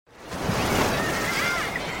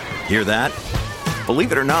Hear that?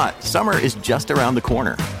 Believe it or not, summer is just around the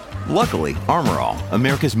corner. Luckily, Armor All,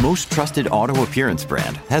 America's most trusted auto appearance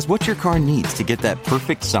brand, has what your car needs to get that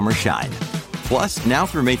perfect summer shine. Plus, now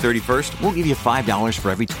through May 31st, we'll give you $5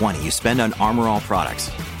 for every $20 you spend on Armor All products.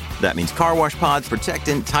 That means car wash pods,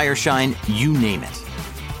 protectant, tire shine, you name it.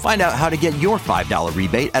 Find out how to get your $5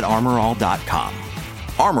 rebate at armorall.com.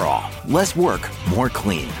 Armor All, less work, more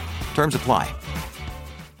clean. Terms apply.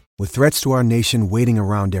 With threats to our nation waiting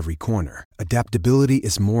around every corner, adaptability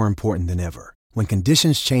is more important than ever. When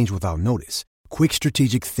conditions change without notice, quick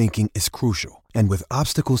strategic thinking is crucial. And with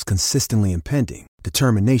obstacles consistently impending,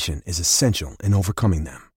 determination is essential in overcoming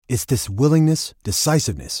them. It's this willingness,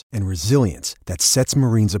 decisiveness, and resilience that sets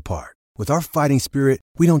Marines apart. With our fighting spirit,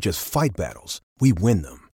 we don't just fight battles, we win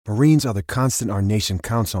them. Marines are the constant our nation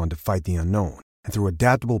counts on to fight the unknown. And through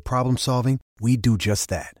adaptable problem solving, we do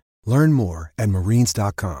just that. Learn more at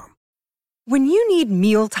marines.com. When you need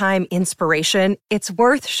mealtime inspiration, it's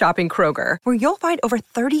worth shopping Kroger, where you'll find over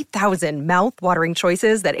 30,000 mouth-watering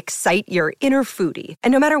choices that excite your inner foodie.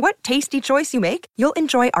 And no matter what tasty choice you make, you'll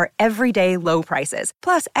enjoy our everyday low prices,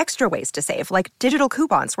 plus extra ways to save, like digital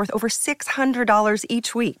coupons worth over $600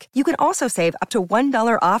 each week. You can also save up to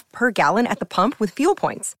 $1 off per gallon at the pump with fuel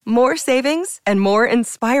points. More savings and more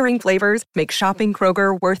inspiring flavors make shopping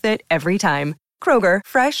Kroger worth it every time. Kroger,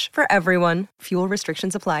 fresh for everyone. Fuel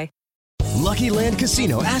restrictions apply. Lucky Land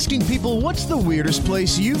Casino, asking people, what's the weirdest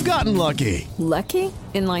place you've gotten lucky? Lucky?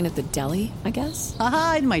 In line at the deli, I guess?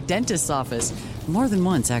 Aha, in my dentist's office. More than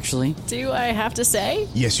once, actually. Do I have to say?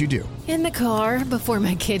 Yes, you do. In the car before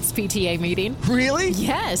my kids' PTA meeting. Really?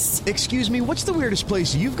 Yes. Excuse me, what's the weirdest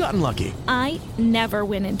place you've gotten lucky? I never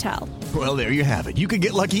win and tell. Well, there you have it. You can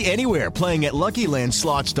get lucky anywhere, playing at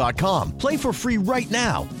LuckyLandSlots.com. Play for free right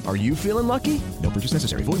now. Are you feeling lucky? No purchase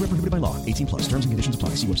necessary. Void where prohibited by law. 18+. Terms and conditions apply.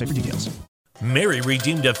 See website for details. Mary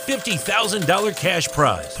redeemed a $50,000 cash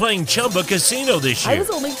prize playing Chumba Casino this year. I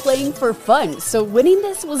was only playing for fun, so winning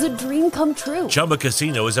this was a dream come true. Chumba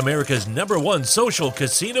Casino is America's #1 social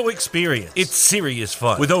casino experience. It's serious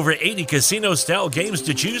fun. With over 80 casino-style games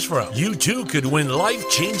to choose from, you too could win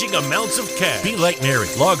life-changing amounts of cash. Be like Mary.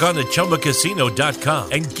 Log on to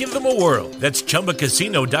ChumbaCasino.com and give them a whirl. That's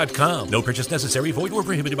ChumbaCasino.com. No purchase necessary. Void where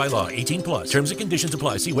prohibited by law. 18+. Terms and conditions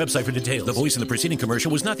apply. See website for details. The voice in the preceding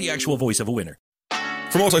commercial was not the actual voice of a winner.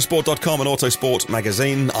 From Autosport.com and Autosport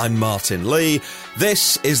magazine, I'm Martin Lee.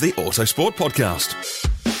 This is the Autosport podcast.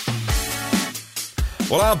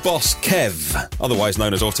 Well, our boss, Kev, otherwise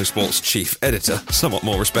known as Autosport's chief editor, somewhat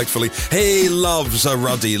more respectfully, he loves a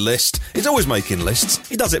ruddy list. He's always making lists.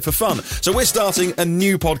 He does it for fun. So we're starting a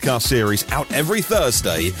new podcast series out every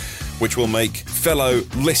Thursday, which will make fellow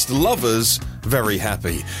list lovers very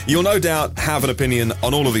happy. You'll no doubt have an opinion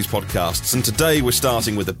on all of these podcasts, and today we're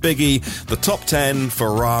starting with a biggie, the top 10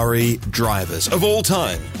 Ferrari drivers of all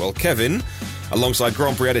time. Well, Kevin, alongside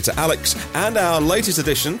Grand Prix editor Alex, and our latest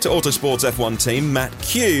addition to Autosport's F1 team, Matt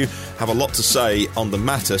Q, have a lot to say on the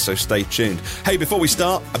matter, so stay tuned. Hey, before we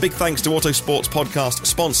start, a big thanks to Autosport's podcast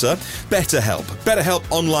sponsor, BetterHelp. BetterHelp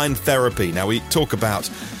Online Therapy. Now, we talk about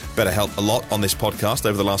BetterHelp a lot on this podcast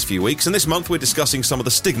over the last few weeks, and this month we're discussing some of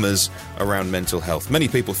the stigmas around mental health. Many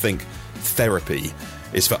people think therapy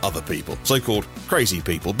is for other people, so-called crazy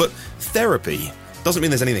people, but therapy doesn't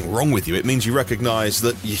mean there's anything wrong with you. It means you recognise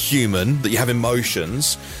that you're human, that you have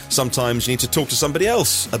emotions. Sometimes you need to talk to somebody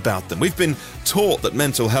else about them. We've been taught that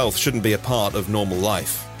mental health shouldn't be a part of normal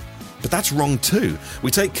life, but that's wrong too.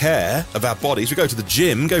 We take care of our bodies, we go to the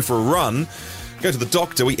gym, go for a run, go to the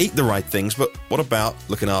doctor, we eat the right things, but what about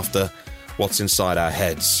looking after what's inside our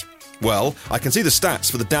heads? Well, I can see the stats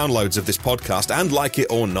for the downloads of this podcast, and like it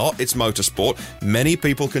or not, it's motorsport. Many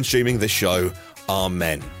people consuming this show are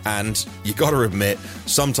men. And you gotta admit,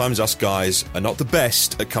 sometimes us guys are not the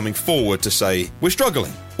best at coming forward to say, we're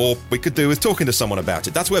struggling, or we could do with talking to someone about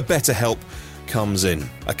it. That's where BetterHelp comes in.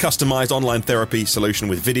 A customized online therapy solution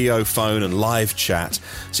with video, phone, and live chat.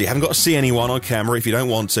 So you haven't got to see anyone on camera if you don't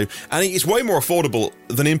want to. And it's way more affordable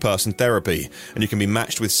than in-person therapy. And you can be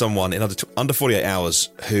matched with someone in under 48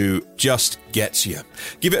 hours who just gets you.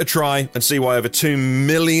 Give it a try and see why over 2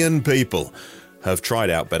 million people have tried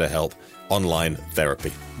out BetterHelp online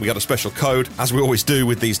therapy. We got a special code, as we always do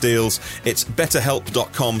with these deals. It's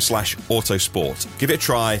betterhelp.com/autosport. Give it a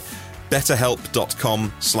try.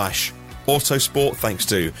 betterhelp.com/autosport. Thanks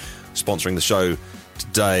to sponsoring the show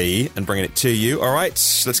today and bringing it to you. All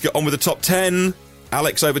right, let's get on with the top 10.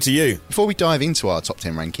 Alex, over to you. Before we dive into our top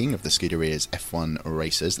 10 ranking of the Scuderia's F1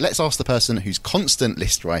 racers, let's ask the person who's constant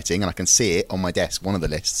list writing, and I can see it on my desk, one of the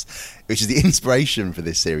lists, which is the inspiration for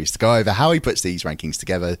this series, to go over how he puts these rankings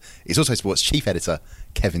together. He's Autosport's chief editor,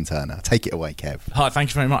 Kevin Turner. Take it away, Kev. Hi, thank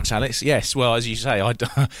you very much, Alex. Yes, well, as you say,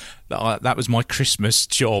 that was my Christmas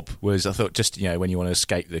job. Was I thought just when you want to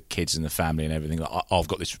escape the kids and the family and everything, I've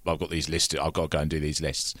got these lists. I've got to go and do these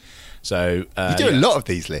lists. So you do a lot of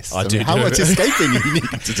these lists. I do. How much escaping you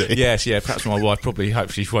need to do? Yes, yeah. Perhaps my wife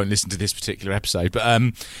hopefully won't listen to this particular episode, but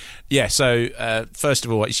So first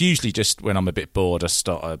of all, it's usually just when I'm a bit bored, I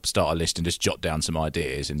start a list and just jot down some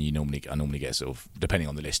ideas, and I normally get sort of, depending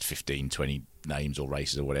on the list, 15, 20 names or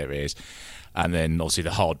races or whatever it is. And then obviously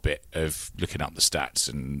the hard bit of looking up the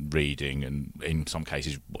stats and reading, and in some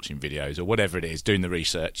cases watching videos or whatever it is, doing the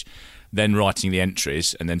research, then writing the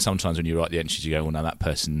entries. And then sometimes when you write the entries, you go, well, now that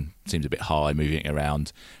person seems a bit high, moving it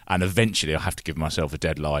around. And eventually I'll have to give myself a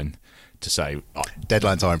deadline to say...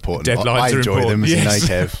 Deadlines are important. I enjoy them, as you know,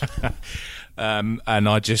 Kev. And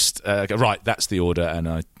I just go, right, that's the order, and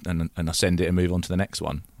I send it and move on to the next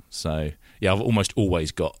one. So, yeah, I've almost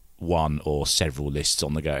always got one or several lists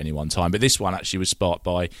on the go at any one time. But this one actually was sparked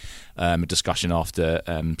by a discussion after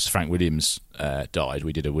Sir Frank Williams died.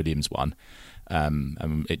 We did a Williams one.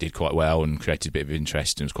 And it did quite well and created a bit of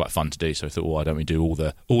interest, and it was quite fun to do. So I thought, why don't we do all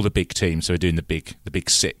the big teams? So we're doing the big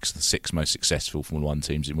six, the six most successful Formula One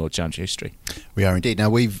teams in World Championship history. We are indeed.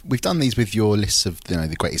 Now we've done these with your lists of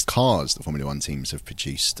the greatest cars that Formula One teams have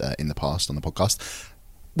produced in the past on the podcast.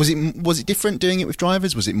 Was it different doing it with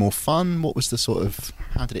drivers? Was it more fun? What was the sort of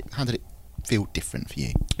how did it feel different for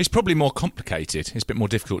you? It's probably more complicated. It's a bit more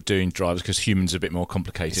difficult doing drivers because humans are a bit more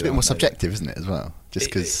complicated. It's a bit more subjective, isn't it, as well? Just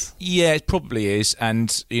because. Yeah, it probably is.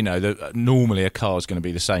 And normally a car is going to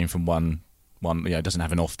be the same from one. It doesn't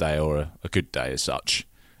have an off day or a good day as such.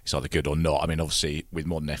 It's either good or not. I mean, obviously, with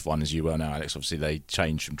modern F1, as you well know, Alex, obviously they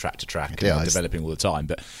change from track to track and they're developing all the time.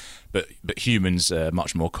 But humans are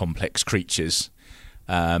much more complex creatures,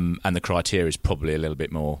 and the criteria is probably a little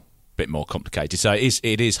bit more complicated. So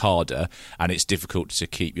it is harder, and it's difficult to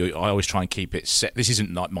keep. I always try and keep it set. This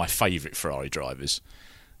isn't like my favourite Ferrari drivers.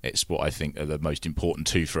 It's what I think are the most important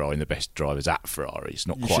to Ferrari and the best drivers at Ferrari. It's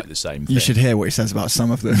not quite the same thing. You should hear what he says about some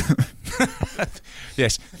of them.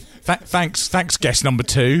 Yes. Thanks, guest number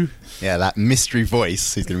 2. Yeah, that mystery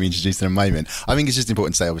voice who's going to be introduced in a moment. I think it's just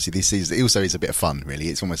important to say, obviously, it also is a bit of fun, really.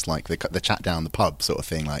 It's almost like the chat down the pub sort of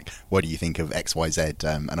thing, like, what do you think of XYZ?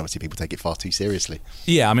 And obviously people take it far too seriously.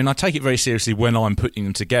 Yeah, I mean, I take it very seriously when I'm putting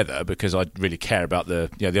them together because I really care about the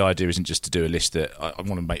idea isn't just to do a list that, I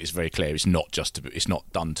want to make this very clear, it's not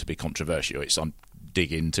done to be controversial. I'm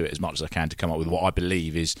dig into it as much as I can to come up with what I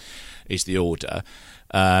believe is the order.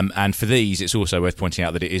 And for these, it's also worth pointing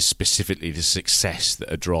out that it is specifically the success that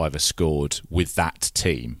a driver scored with that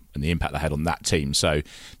team and the impact they had on that team. So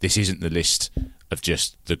this isn't the list of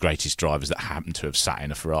just the greatest drivers that happen to have sat in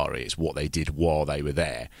a Ferrari. It's what they did while they were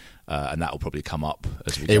there. And that will probably come up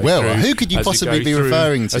as we go through. Who could you possibly be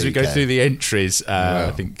referring to? As we go through the entries,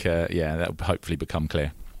 I think, that will hopefully become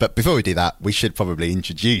clear. But before we do that, we should probably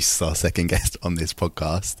introduce our second guest on this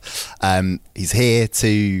podcast. He's here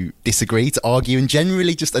to disagree, to argue, and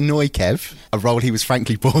generally just annoy Kev, a role he was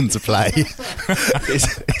frankly born to play.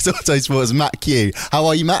 It's Autosport's Matt Q. How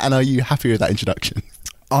are you, Matt, and are you happy with that introduction?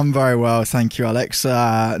 I'm very well, thank you, Alex.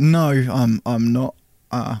 No, I'm not.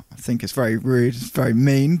 I think it's very rude, it's very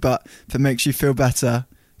mean, but if it makes you feel better,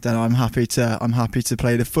 then I'm happy to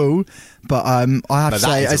play the fool. But I have to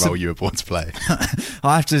say, that is a role you were born to play.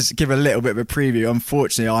 I have to give a little bit of a preview.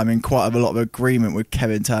 Unfortunately, I'm in quite a lot of agreement with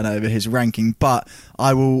Kevin Turner over his ranking, but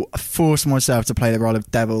I will force myself to play the role of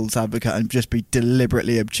devil's advocate and just be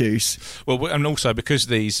deliberately obtuse. Well, and also because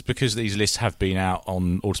these lists have been out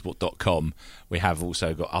on Autosport.com, we have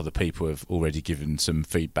also got other people who have already given some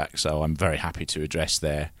feedback. So I'm very happy to address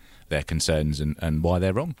their concerns and why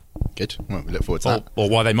they're wrong. Good. Well, we look forward to that. Or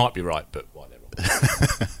why they might be right, but why they're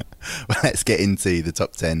wrong. Well, let's get into the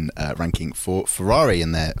top 10 ranking for Ferrari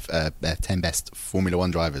and their 10 best Formula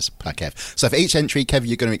One drivers per Kev. So for each entry, Kev,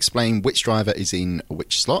 you're going to explain which driver is in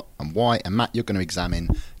which slot and why. And Matt, you're going to examine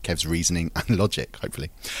Kev's reasoning and logic,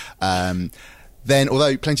 hopefully. Then,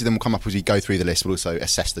 although plenty of them will come up as we go through the list, we'll also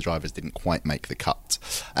assess the drivers didn't quite make the cut.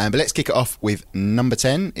 But let's kick it off with number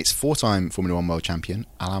 10. It's 4-time Formula One world champion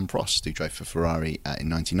Alain Prost, who drove for Ferrari in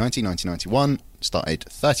 1990, 1991, started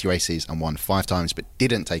 30 races and won 5 times, but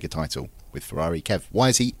didn't take a title with Ferrari. Kev, why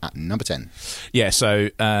is he at number 10? Yeah, so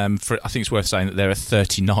I think it's worth saying that there are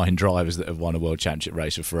 39 drivers that have won a world championship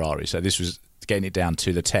race for Ferrari. So this was getting it down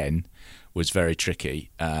to the 10 was very tricky,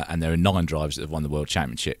 and there are 9 drivers that have won the world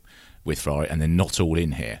championship with Ferrari, and they're not all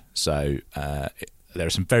in here. So there are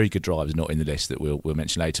some very good drivers not in the list that we'll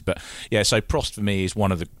mention later. But yeah, so Prost for me is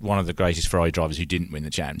one of the greatest Ferrari drivers who didn't win the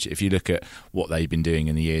championship. If you look at what they've been doing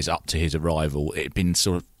in the years up to his arrival, it'd been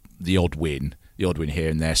sort of the odd win. the odd win here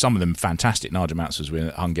and there. Some of them fantastic. Nigel Mansell's win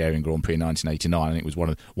at Hungarian Grand Prix in 1989, I think, was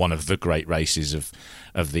one of the great races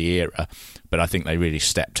of the era. But I think they really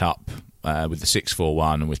stepped up with the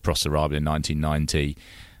 641 and with Prost arriving in 1990.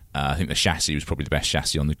 I think the chassis was probably the best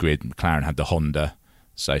chassis on the grid. McLaren had the Honda,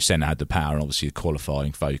 so Senna had the power and obviously the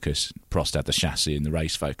qualifying focus. Prost had the chassis and the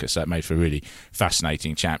race focus. So it made for a really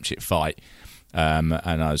fascinating championship fight. And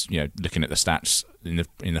I was, looking at the stats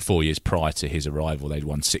in the 4 years prior to his arrival, they'd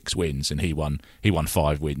won 6 wins, and he won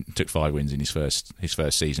 5 wins, took 5 wins in his first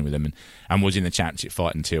season with them, and was in the championship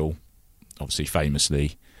fight until, obviously,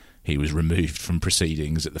 famously, he was removed from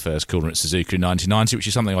proceedings at the first corner at Suzuka in 1990, which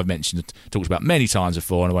is something I've talked about many times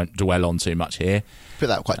before, and I won't dwell on too much here. Put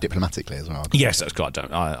that quite diplomatically as well. Yes, that's quite.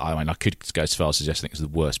 I mean, I could go as far as suggesting it's the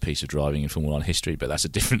worst piece of driving in Formula 1 history, but that's a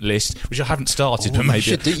different list, which I haven't started. But maybe I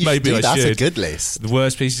should. That's a good list. The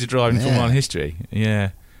worst pieces of driving in Formula 1 history.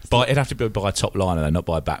 Yeah, but it'd have to be by a top liner though, not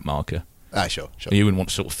by a back marker. Sure. You wouldn't want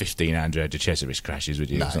sort of 15 Andrea De Cesaris crashes, would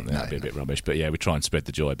you? No, or something no, that'd be a bit rubbish. But yeah, we try and spread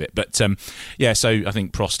the joy a bit. But so I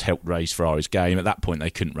think Prost helped raise Ferrari's game. At that point, they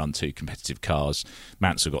couldn't run 2 competitive cars.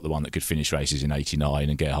 Mansell got the one that could finish races in '89,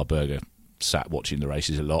 and Gerhard Berger sat watching the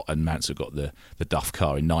races a lot, and Mansell got the Duff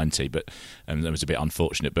car in '90. But that was a bit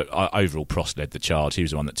unfortunate. But overall, Prost led the charge. He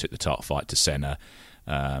was the one that took the title fight to Senna.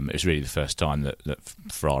 It was really the first time that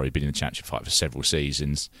Ferrari had been in the championship fight for several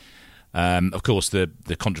seasons. Of course, the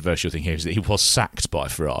controversial thing here is that he was sacked by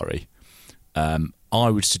Ferrari. I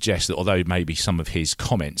would suggest that although maybe some of his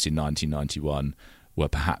comments in 1991 were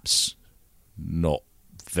perhaps not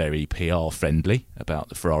very PR friendly about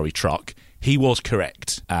the Ferrari truck, he was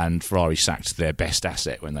correct, and Ferrari sacked their best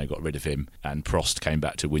asset when they got rid of him, and Prost came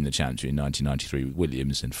back to win the championship in 1993 with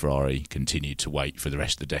Williams, and Ferrari continued to wait for the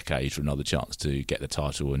rest of the decade for another chance to get the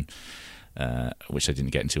title, and which they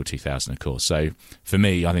didn't get until 2000, of course. So for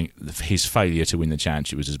me, I think his failure to win the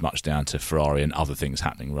championship was as much down to Ferrari and other things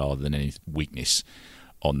happening rather than any weakness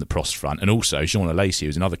on the Prost front. And also, Jean Alesi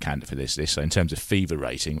was another candidate for this. So in terms of fever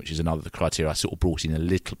rating, which is another criteria I sort of brought in a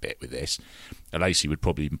little bit with this, Alesi would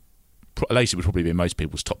probably be in most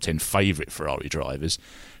people's top 10 favourite Ferrari drivers.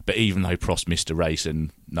 But even though Prost missed a race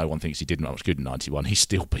and no one thinks he did much good in 91, he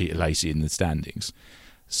still beat Alesi in the standings.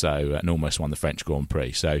 So and almost won the French Grand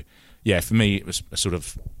Prix. So yeah, for me, it was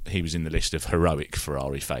he was in the list of heroic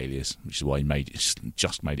Ferrari failures, which is why he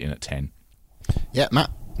just made it in at 10. Yeah, Matt,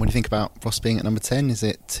 what do you think about Prost being at number 10? Is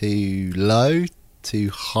it too low, too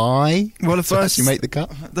high? Well, you make the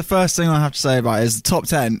cut. The first thing I have to say about it is the top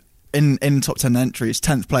 10 in top 10 entries,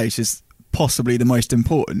 10th place is possibly the most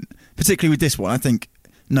important, particularly with this one. I think,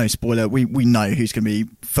 no spoiler, we know who's going to be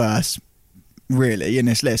first, really, in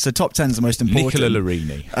this list. So top 10 is the most important. Nicola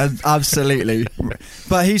Larini. Absolutely.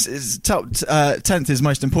 But his top 10th is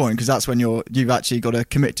most important because that's when you've actually got to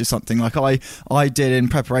commit to something. Like I did in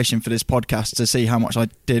preparation for this podcast to see how much I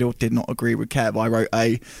did or did not agree with Kev. I wrote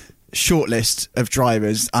a short list of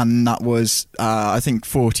drivers, and that was I think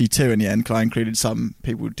 42 in the end, because I included some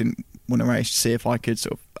people who didn't want to race to see if I could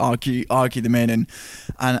sort of argue them in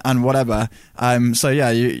and whatever. So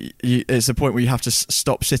yeah, it's a point where you have to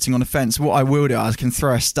stop sitting on the fence. What I will do, I can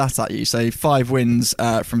throw a stat at you. So 5 wins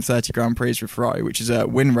from 30 Grand Prix for Ferrari, which is a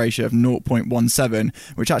win ratio of 0.17,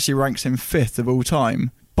 which actually ranks him 5th of all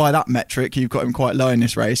time. By that metric, you've got him quite low in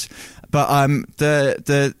this race. But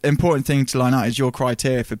the important thing to line out is your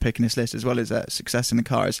criteria for picking this list, as well as success in the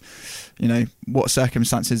car, is, what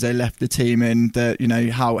circumstances they left the team in,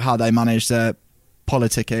 how they managed their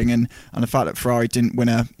politicking, and the fact that Ferrari didn't win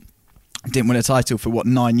a title for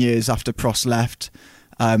 9 years after Prost left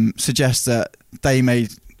suggests that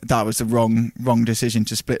that was the wrong decision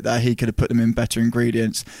to split there. He could have put them in better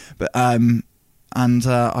ingredients, but I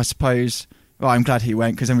suppose. Well, I'm glad he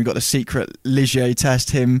went, because then we got the secret Ligier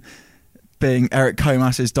test, him being Eric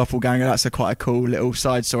Comas's doppelganger. That's quite a cool little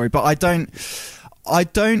side story. But I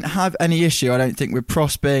don't have any issue, I don't think, with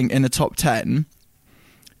Prost being in the top 10.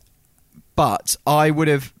 But I would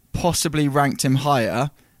have possibly ranked him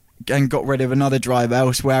higher and got rid of another driver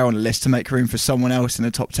elsewhere on the list to make room for someone else in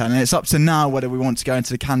the top 10. And it's up to now whether we want to go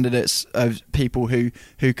into the candidates of people who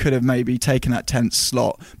could have maybe taken that 10th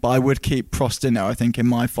slot. But I would keep Prost in there, I think, in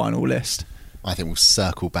my final list. I think we'll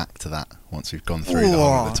circle back to that once we've gone through the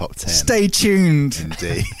whole of the top 10. Stay tuned.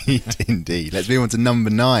 Indeed. Let's move on to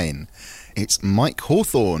number 9. It's Mike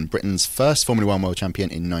Hawthorn, Britain's first Formula 1 world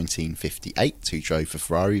champion in 1958, who drove for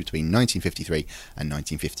Ferrari between 1953 and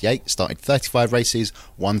 1958. Started 35 races,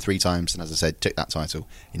 won 3 times, and as I said, took that title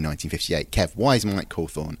in 1958. Kev, why is Mike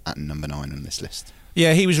Hawthorn at number 9 on this list?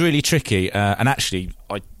 Yeah, he was really tricky, and actually,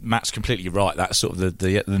 Matt's completely right. That's sort of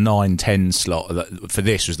the 9-10 slot for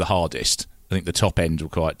this was the hardest. I think the top end were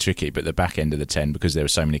quite tricky, but the back end of the 10, because there were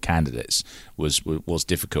so many candidates, was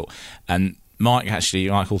difficult. And Mike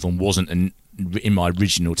Hawthorn wasn't in my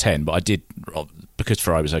original 10, but I did, because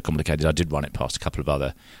Ferrari was so complicated, I did run it past a couple of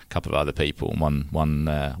other people, and one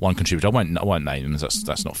contributor. I won't name them.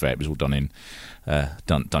 That's not fair. It was all done in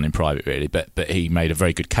private, really. But he made a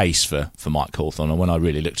very good case for Mike Hawthorn, and when I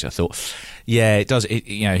really looked at it, I thought, yeah, it does.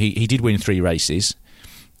 He did win 3 races,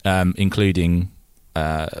 including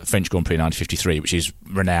French Grand Prix 1953, which is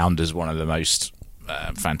renowned as one of the most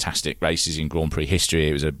fantastic races in Grand Prix history.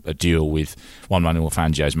 It was a duel with Juan Manuel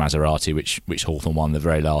Fangio's Maserati, which Hawthorn won the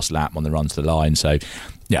very last lap on the run to the line. So,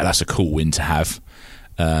 yeah, that's a cool win to have.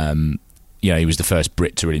 He was the first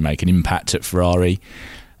Brit to really make an impact at Ferrari.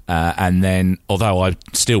 And then, although I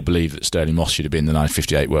still believe that Stirling Moss should have been the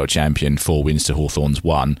 1958 world champion, 4 wins to Hawthorn's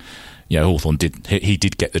 1. Hawthorn did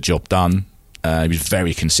get the job done. He was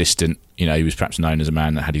very consistent. He was perhaps known as a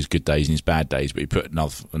man that had his good days and his bad days, but he put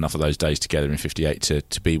enough of those days together in 58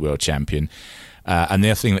 to be world champion. And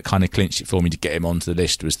the other thing that kind of clinched it for me to get him onto the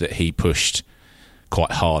list was that he pushed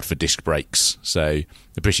quite hard for disc brakes. So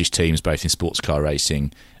the British teams, both in sports car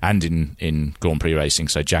racing and in Grand Prix racing,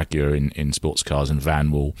 so Jaguar in sports cars and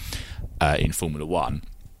Vanwall in Formula 1,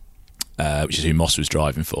 which is who Moss was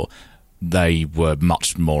driving for, they were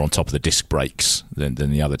much more on top of the disc brakes than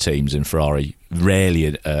the other teams, and Ferrari rarely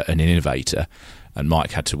an innovator, and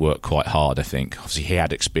Mike had to work quite hard, I think. Obviously he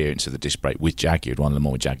had experience of the disc brake with Jaguar, won Le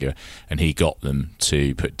Mans with Jaguar, and he got them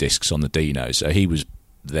to put discs on the Dino, so he was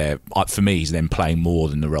there. For me, he's then playing more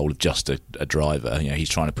than the role of just a driver. He's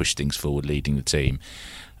trying to push things forward, leading the team,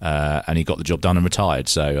 and he got the job done and retired.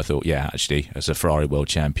 So I thought, yeah, actually, as a Ferrari world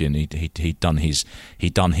champion, he'd done his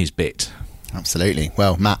bit. Absolutely.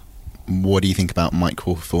 Well, Matt, what do you think about Mike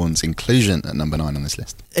Hawthorn's inclusion at number 9 on this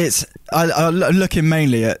list? I'm looking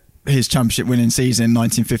mainly at his championship winning season in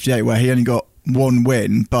 1958, where he only got 1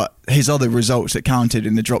 win, but his other results that counted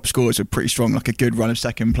in the drop scores were pretty strong, like a good run of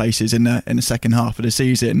second places in the second half of the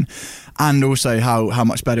season, and also how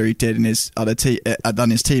much better he did in his than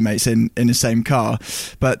his teammates in the same car.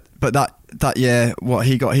 But that year, what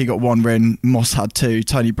he got 1 win. Moss had 2.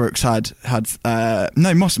 Tony Brooks had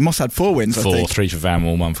Moss had 4 wins. 4, 3 for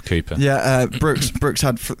Vanwall, 1 for Cooper. Yeah, Brooks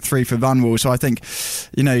had 3 for Vanwall. So I think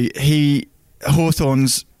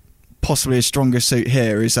Hawthorn's possibly his strongest suit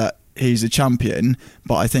here is that he's a champion,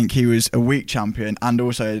 but I think he was a weak champion, and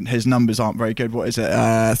also his numbers aren't very good. What is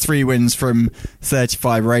it? 3 wins from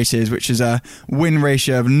 35 races, which is a win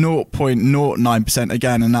ratio of 0.09%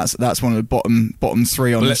 again, and that's one of the bottom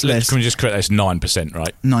 3 on this list. Can we just correct that? It's 9%,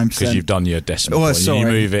 right? 9%. Because you've done your decimal point.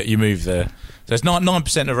 Sorry. You move the. So it's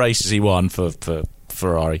 9% of races he won for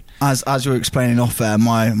Ferrari. As we were explaining off there,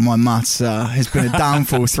 my maths has been a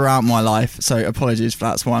downfall throughout my life. So apologies for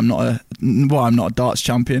that. That's why I'm not a darts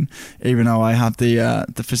champion, even though I have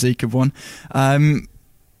the physique of one.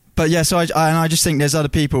 But yeah, so I just think there's other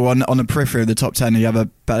people on the periphery of the top 10 who have a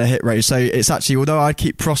better hit rate. So it's actually, although I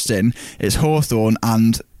keep Prost in, it's Hawthorn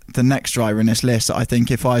and the next driver in this list that I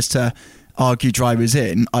think if I was to argue drivers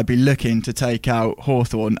in, I'd be looking to take out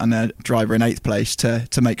Hawthorn and a driver in 8th place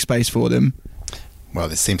to make space for them. Well,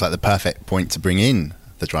 this seems like the perfect point to bring in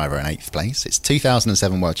the driver in 8th place. It's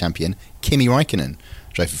 2007 world champion Kimi Räikkönen.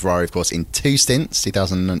 Drove for Ferrari, of course, in 2 stints,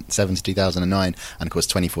 2007 to 2009, and of course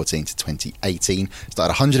 2014 to 2018.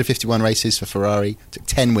 Started 151 races for Ferrari, took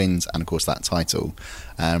 10 wins, and of course that title.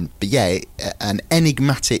 But yeah, an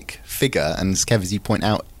enigmatic figure, and as Kev, as you point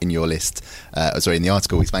out in your list, in the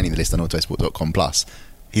article explaining the list on autosport.com+,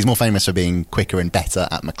 he's more famous for being quicker and better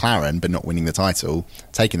at McLaren, but not winning the title,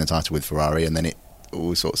 taking the title with Ferrari, and then it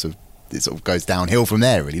sort of goes downhill from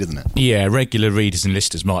there, really, doesn't it? Yeah, regular readers and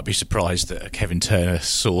listeners might be surprised that a Kevin Turner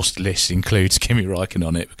sourced list includes Kimi Räikkönen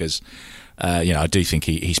on it, because I do think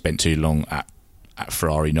he spent too long at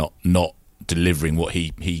Ferrari not delivering what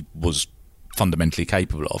he was fundamentally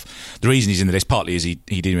capable of. The reason he's in the list partly is he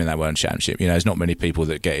didn't win that World Championship. There's not many people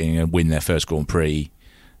that get in and win their first Grand Prix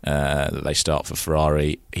that they start for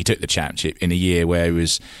Ferrari. He took the championship in a year where he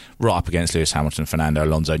was right up against Lewis Hamilton, Fernando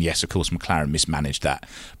Alonso, and yes, of course, McLaren mismanaged that.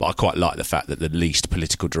 But I quite like the fact that the least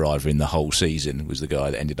political driver in the whole season was the guy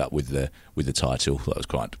that ended up with the title. That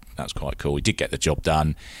was quite cool. He did get the job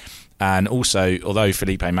done. And also, although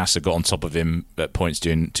Felipe Massa got on top of him at points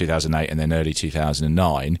during 2008 and then early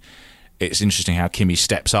 2009, it's interesting how Kimi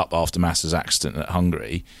steps up after Massa's accident at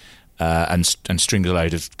Hungary and strings a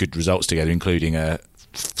load of good results together, including a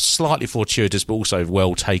slightly fortuitous but also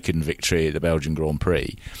well taken victory at the Belgian Grand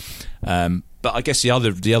Prix. But I guess the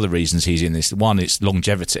other reasons he's in this, one, it's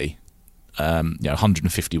longevity.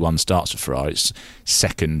 151 starts for Ferrari. It's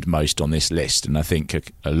second most on this list, and I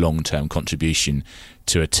think a long-term contribution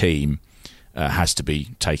to a team has to be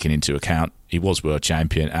taken into account. He was world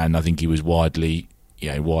champion, and I think he was widely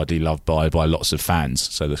loved by lots of fans.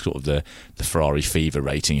 So the sort of the Ferrari fever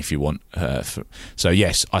rating, if you want. So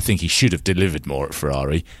yes, I think he should have delivered more at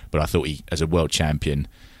Ferrari, but I thought he, as a world champion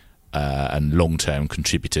and long-term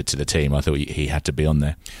contributor to the team, I thought he had to be on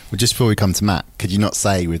there. Well, just before we come to Matt, could you not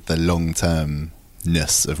say with the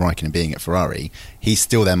long-termness of Raikkonen being at Ferrari, he's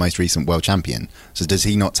still their most recent world champion? So does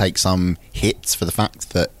he not take some hits for the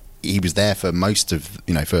fact that he was there for most of,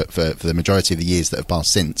 for the majority of the years that have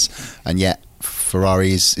passed since, and yet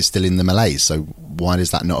Ferrari is still in the malaise? So why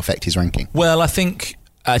does that not affect his ranking? Well, I think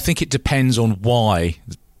it depends on why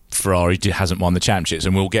Ferrari hasn't won the championships,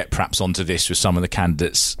 and we'll get perhaps onto this with some of the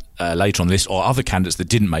candidates later on this, or other candidates that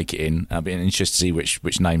didn't make it in. I'll be interested to see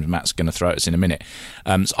which names Matt's going to throw at us in a minute.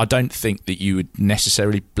 So I don't think that you would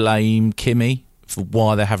necessarily blame Kimi for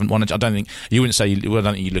why they haven't won it. I don't think you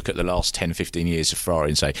look at the last 10-15 years of Ferrari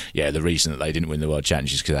and say, yeah, the reason that they didn't win the world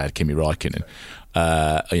championships is because they had Kimi Raikkonen.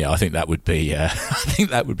 I think that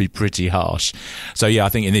would be pretty harsh. So yeah, I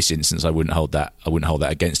think in this instance I wouldn't hold that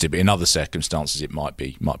against it, but in other circumstances it might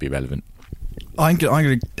be relevant. I'm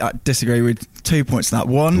going to disagree with 2 points on that.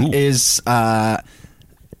 One is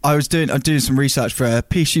I'm doing some research for a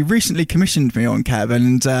piece you recently commissioned me on, Kev,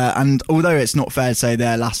 and although it's not fair to say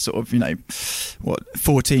their last sort of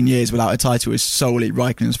 14 years without a title is solely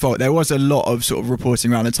Raikkonen's fault, there was a lot of sort of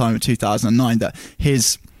reporting around the time of 2009 that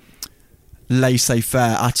his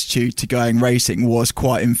laissez-faire attitude to going racing was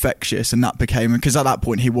quite infectious, and that became, because at that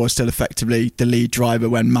point he was still effectively the lead driver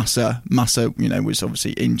when Massa was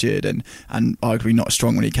obviously injured and arguably not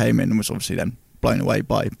strong when he came in, and was obviously then blown away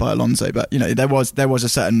by Alonso. But there was a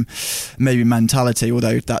certain maybe mentality,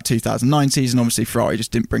 although that 2009 season obviously Ferrari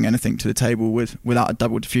just didn't bring anything to the table without a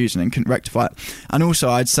double diffusion and couldn't rectify it. And also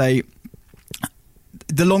I'd say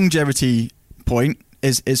the longevity point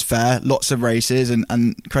is fair, lots of races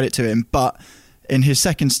and credit to him, but in his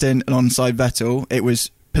second stint alongside Vettel it was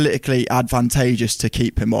politically advantageous to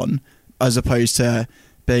keep him on, as opposed to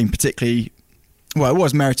being particularly, well, it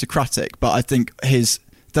was meritocratic, but I think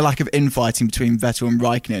the lack of infighting between Vettel and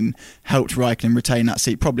Raikkonen helped Raikkonen retain that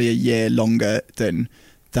seat probably a year longer than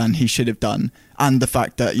he should have done. And the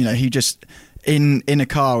fact that he just in a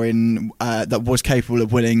car that was capable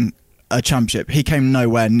of winning a championship, he came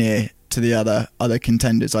nowhere near to the other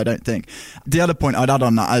contenders, I don't think. The other point I'd add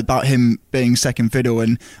on that about him being second fiddle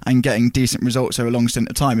and getting decent results over a long stint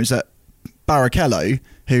of time is that Barrichello,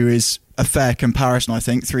 who is a fair comparison I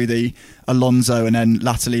think through the Alonso and then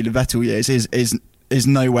latterly the Vettel years, is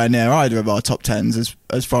nowhere near either of our top tens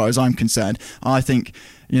as far as I'm concerned. I think,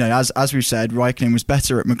 as we've said, Raikkonen was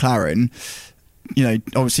better at McLaren,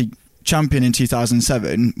 obviously champion in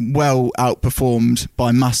 2007, well outperformed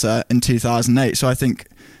by Massa in 2008. So I think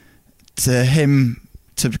to him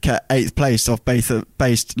to get 8th place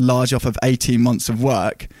based largely off of 18 months of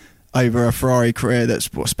work over a Ferrari career that's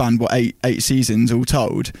spanned eight seasons all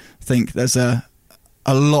told, I think there's a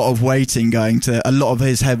lot of weighting going to, a lot of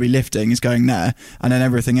his heavy lifting is going there, and then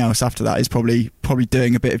everything else after that is probably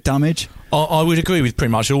doing a bit of damage. I would agree with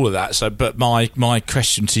pretty much all of that. So, but my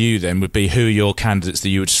question to you then would be, who are your candidates that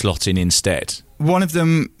you would slot in instead? One of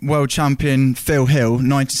them, world champion Phil Hill,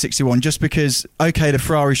 1961, just because, okay, the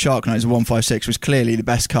Ferrari Sharknado 156 was clearly the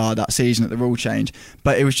best car that season at the rule change,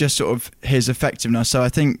 but it was just sort of his effectiveness. So I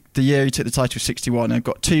think the year he took the title 61 and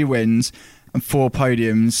got 2 wins and 4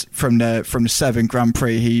 podiums from the 7 Grand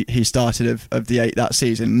Prix he started of the 8 that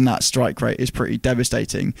season, and that strike rate is pretty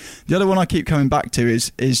devastating. The other one I keep coming back to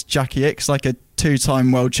is Jackie Ickx, like a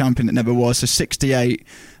 2-time world champion that never was, so 68,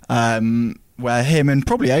 where him and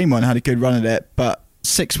probably Amon had a good run at it, but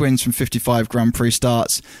 6 wins from 55 Grand Prix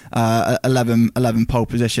starts, 11 pole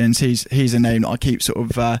positions. He's a name that I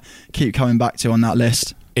keep coming back to on that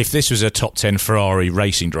list. If this was a top 10 Ferrari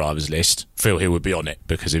racing drivers list, Phil Hill would be on it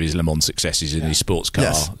because of his Le Mans successes and his sports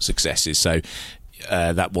car successes. So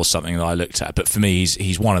that was something that I looked at. But for me,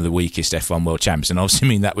 he's one of the weakest F1 world champions, and I obviously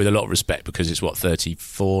mean that with a lot of respect because it's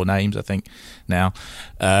 34 names I think now.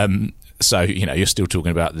 So you're still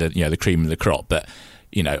talking about the cream of the crop, but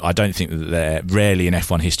I don't think that rarely in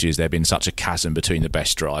F1 history has there been such a chasm between the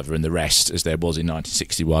best driver and the rest as there was in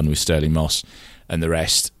 1961 with Stirling Moss and the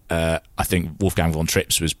rest. I think Wolfgang von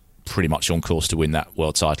Trips was pretty much on course to win that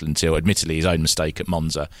world title until, admittedly, his own mistake at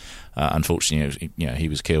Monza. Unfortunately, he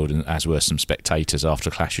was killed, and as were some spectators after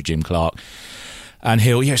a clash with Jim Clark. And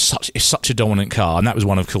Hill, it's such a dominant car, and that was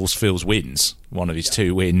one of course Phil's wins, one of his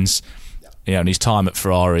 2 wins. And his time at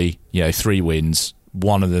Ferrari, 3 wins,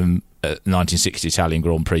 one of them at 1960 Italian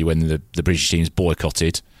Grand Prix when the British teams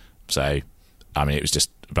boycotted. So, it was just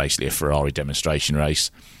basically a Ferrari demonstration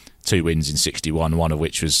race. 2 wins in 61, one of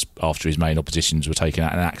which was after his main oppositions were taken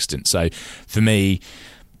out in an accident. So for me,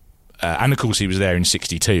 and of course he was there in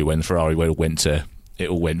 62 when the Ferrari it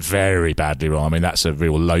all went very badly wrong. I mean, that's a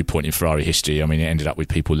real low point in Ferrari history. I mean, it ended up with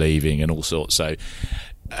people leaving and all sorts. So,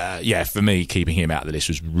 for me, keeping him out of the list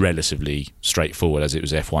was relatively straightforward as it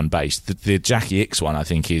was F1 based. The Jackie Ickx one, I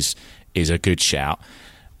think, is a good shout.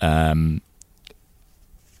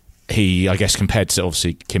 He, I guess, compared to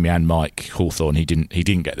obviously Kimi and Mike Hawthorn, he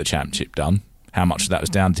didn't get the championship done. How much of that was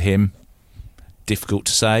down to him? Difficult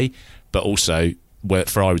to say. But also,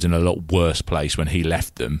 Ferrari was in a lot worse place when he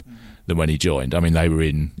left them than when he joined. I mean, they were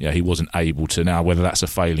in. He wasn't able to. Now, whether that's a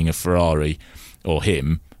failing of Ferrari or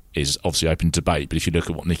him is obviously open to debate. But if you look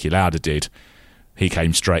at what Niki Lauda did, he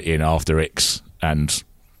came straight in after Ickx, and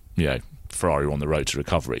Ferrari were on the road to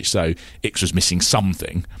recovery. So Ickx was missing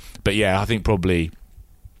something. But I think probably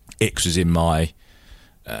Ickx was in my.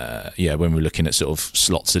 When we're looking at sort of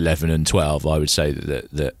slots 11 and 12, I would say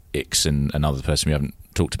that Ickx and another person we haven't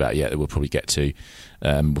talked about yet that we'll probably get to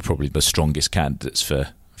were probably the strongest candidates for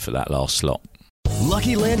that last slot.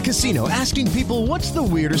 Lucky Land Casino, asking people, what's the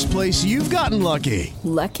weirdest place you've gotten lucky?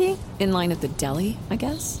 Lucky? In line at the deli, I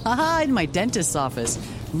guess? Aha, in my dentist's office.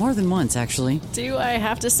 More than once, actually. Do I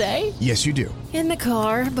have to say? Yes, you do. In the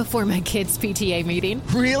car before my kids' PTA meeting.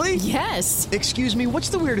 Really? Yes. Excuse me, what's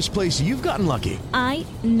the weirdest place you've gotten lucky? I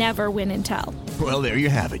never win and tell. Well, there you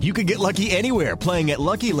have it. You can get lucky anywhere, playing at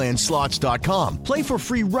LuckyLandSlots.com. Play for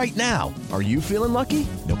free right now. Are you feeling lucky?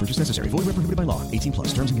 No purchase necessary. Void where prohibited by law.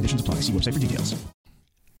 18+. Terms and conditions apply. See website for details.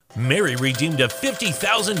 Mary redeemed a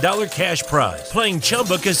 $50,000 cash prize playing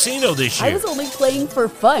Chumba Casino this year. I was only playing for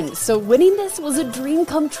fun, so winning this was a dream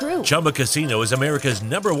come true. Chumba Casino is America's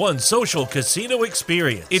 #1 social casino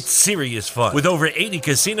experience. It's serious fun. With over 80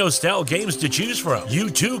 casino-style games to choose from, you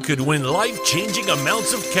too could win life-changing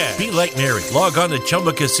amounts of cash. Be like Mary. Log on to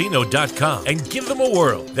ChumbaCasino.com and give them a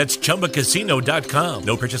whirl. That's ChumbaCasino.com.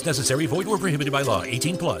 No purchase necessary. Void where prohibited by law.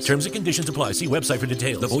 18+. Terms and conditions apply. See website for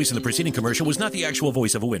details. The voice in the preceding commercial was not the actual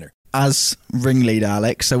voice of a winner. As ringleader,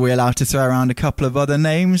 Alex, are we allowed to throw around a couple of other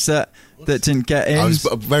names that didn't get in?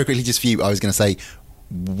 Very quickly, just for you, I was going to say,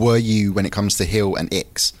 were you, when it comes to Hill and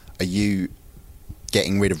Ickx, are you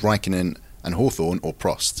getting rid of Raikkonen and Hawthorn or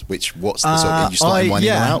Prost? What's the sort of, are you slotting one in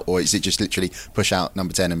or out, or is it just literally push out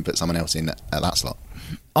number 10 and put someone else in at that slot?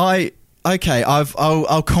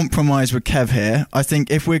 I'll compromise with Kev here. I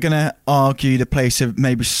think if we're going to argue the place of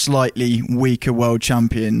maybe slightly weaker world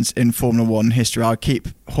champions in Formula 1 history, I'll keep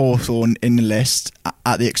Hawthorn in the list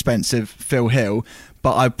at the expense of Phil Hill,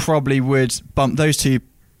 but I probably would bump those two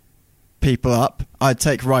people up. I'd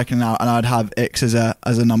take Raikkonen out and I'd have Ickx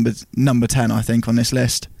as a number 10, I think, on this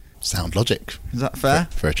list. Sound logic. Is that fair?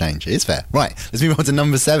 For a change. It is fair. Right, let's move on to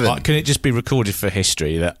number 7. Can it just be recorded for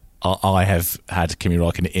history that I have had Kimi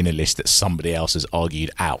Raikkonen in a list that somebody else has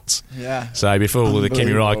argued out. Yeah. So before all the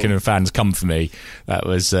Kimi Raikkonen fans come for me, that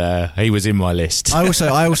was he was in my list. I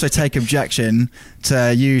also take objection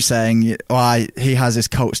to you saying he has this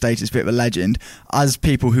cult status, bit of a legend. As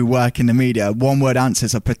people who work in the media, one-word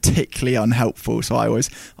answers are particularly unhelpful. So I always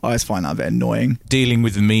find that a bit annoying. Dealing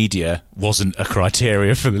with the media wasn't a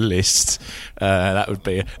criteria for the list. That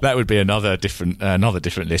would be another different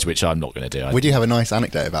list, which I'm not going to do. We do have a nice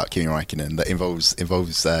anecdote about Kimi Raikkonen that involves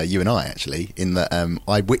you and I, actually, in that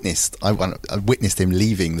I witnessed him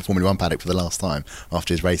leaving the Formula 1 paddock for the last time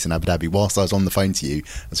after his race in Abu Dhabi whilst I was on the phone to you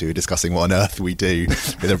as we were discussing what on earth we do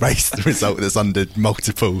with a race, the result that's under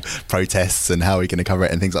multiple protests and how we're going to cover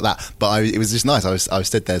it and things like that. But it was just nice. I was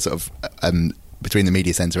stood there sort of between the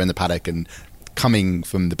media centre and the paddock, and coming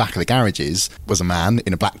from the back of the garages was a man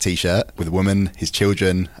in a black t-shirt with a woman, his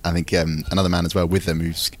children, I think another man as well with them. It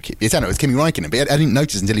was Kimi Raikkonen, but I didn't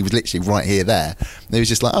notice until he was literally right here there. And it was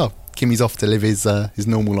just like, oh, Kimi's off to live his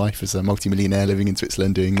normal life as a multi-millionaire living in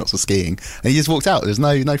Switzerland doing lots of skiing, and he just walked out. There's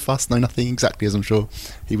no fuss, no nothing, exactly as I'm sure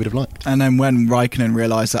he would have liked. And then when Raikkonen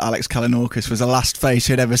realised that Alex Kalinauckas was the last face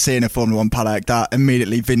he'd ever seen in a Formula 1 paddock, that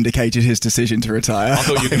immediately vindicated his decision to retire. I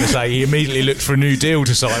thought you were going to say he immediately looked for a new deal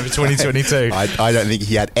to sign for 2022. I don't think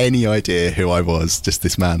he had any idea who I was, just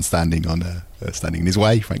this man standing in his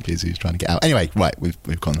way, frankly, as he was trying to get out. Anyway, right,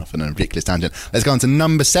 we've gone off on a ridiculous tangent. Let's go on to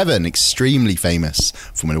number 7. Extremely famous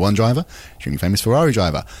Formula 1 driver, extremely famous Ferrari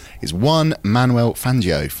driver, is Juan Manuel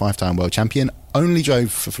Fangio, 5-time world champion. Only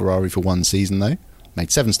drove for Ferrari for one season, though.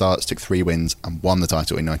 Made 7 starts, took 3 wins, and won the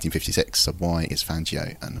title in 1956. So why is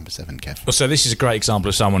Fangio at number 7, Kev? Well, so this is a great example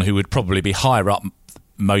of someone who would probably be higher up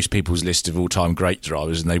most people's list of all-time great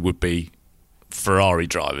drivers than they would be Ferrari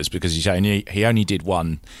drivers, because he only did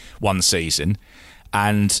one season,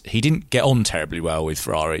 and he didn't get on terribly well with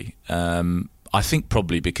Ferrari. I think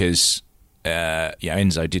probably because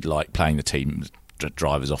Enzo did like playing the team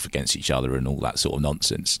drivers off against each other and all that sort of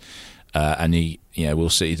nonsense. And we'll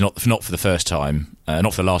see. Not for the first time,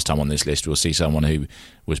 not for the last time on this list. We'll see someone who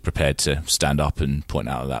was prepared to stand up and point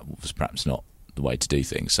out that was perhaps not the way to do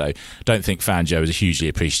things. So I don't think Fangio was hugely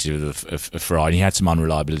appreciative of Ferrari. He had some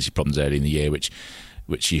unreliability problems early in the year, which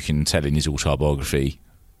you can tell in his autobiography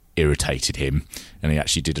irritated him, and he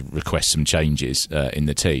actually did request some changes in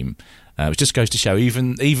the team. Which just goes to show,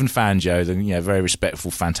 even Fangio, the very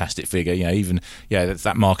respectful, fantastic figure,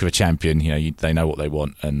 that mark of a champion. They know what they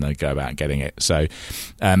want and they go about getting it. So,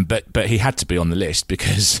 but he had to be on the list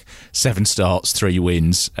because 7 starts, 3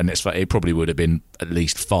 wins, and it probably would have been at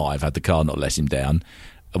least 5 had the car not let him down.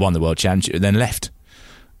 Won the world championship and then left.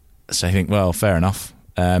 So I think, well, fair enough.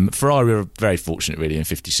 Ferrari were very fortunate really in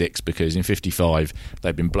 56 because in 55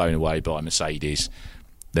 they'd been blown away by Mercedes.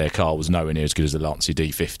 Their car was nowhere near as good as the Lancia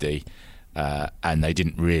D50. And they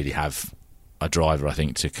didn't really have a driver, I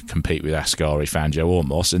think, to compete with Ascari, Fangio or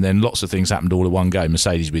Moss. And then lots of things happened all in one go.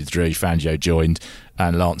 Mercedes withdrew, Fangio joined,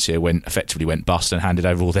 and Lancia effectively went bust and handed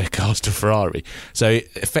over all their cars to Ferrari. So it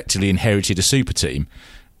effectively inherited a super team,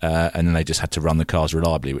 and then they just had to run the cars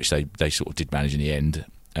reliably, which they sort of did manage in the end.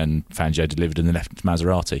 And Fangio delivered and then left to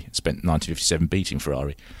Maserati. Spent 1957 beating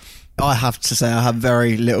Ferrari. I have to say I have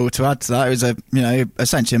very little to add to that. It was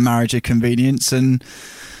essentially a marriage of convenience, and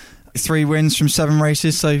 3 wins from 7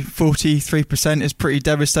 races, so 43% is pretty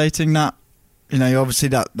devastating. That, obviously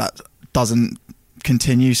that doesn't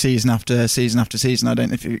continue season after season after season. I don't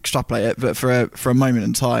know if you extrapolate it, but for a moment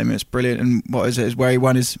in time, it's brilliant. And what is it? Is where he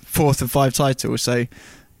won his 4th of 5 titles. So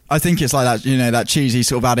I think it's like that, that cheesy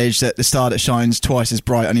sort of adage that the star that shines twice as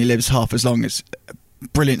bright only lives half as long. It's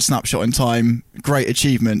brilliant snapshot in time, great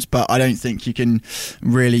achievements, but I don't think you can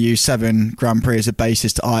really use 7 Grand Prix as a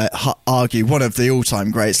basis to argue one of the all-time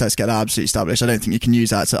greats. Let's get that absolutely established. I don't think you can use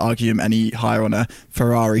that to argue him any higher on a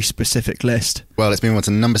Ferrari-specific list. Well, let's move on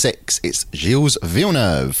to number 6. It's Gilles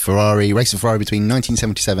Villeneuve. Raced for Ferrari between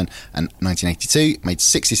 1977 and 1982. Made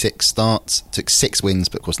 66 starts, took 6 wins,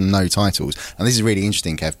 but of course no titles. And this is really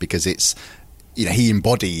interesting, Kev, because it's he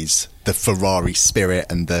embodies the Ferrari spirit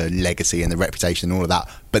and the legacy and the reputation and all of that,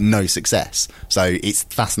 but no success. So it's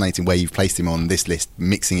fascinating where you've placed him on this list,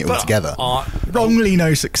 mixing it all together. Wrongly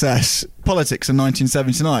no success. Politics in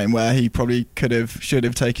 1979, where he probably should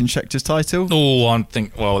have taken Schechter's title.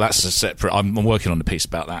 That's a separate. I'm working on a piece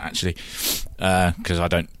about that actually, because I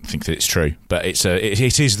don't think that it's true. But it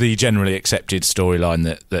is the generally accepted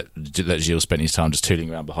storyline that Gilles spent his time just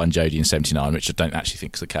tooling around behind Jody in 79, which I don't actually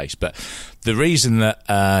think is the case. But the reason that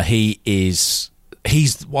he's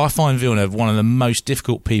I find Villeneuve one of the most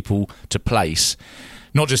difficult people to place,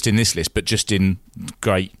 not just in this list, but just in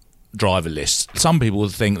great driver lists. Some people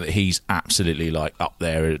think that he's absolutely up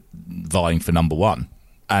there vying for number 1,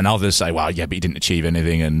 and others say, well, yeah, but he didn't achieve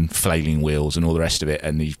anything and flailing wheels and all the rest of it,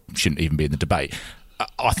 and he shouldn't even be in the debate.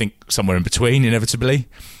 I think somewhere in between, inevitably,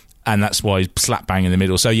 and that's why he's slap bang in the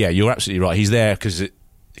middle. So yeah, you're absolutely right. He's there because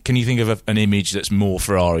can you think of an image that's more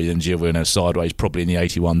Ferrari than Gilles Villeneuve sideways, probably in the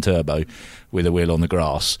 81 Turbo with a wheel on the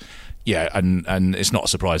grass? Yeah, and it's not a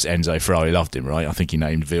surprise Enzo Ferrari loved him, right? I think he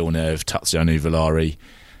named Villeneuve, Tiziano Villari,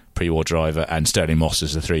 pre-war driver, and Sterling Moss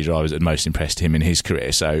as the 3 drivers that most impressed him in his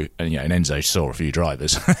career. So, and Enzo saw a few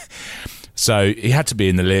drivers. So he had to be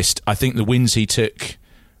in the list. I think the wins he took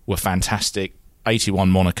were fantastic. 81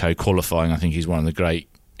 Monaco qualifying, I think he's one of the great.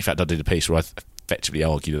 In fact, I did a piece where I effectively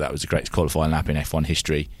argued that was the greatest qualifying lap in F1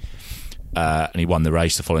 history. And he won the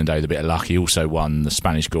race the following day with a bit of luck. He also won the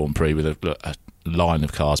Spanish Grand Prix with a line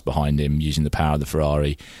of cars behind him using the power of the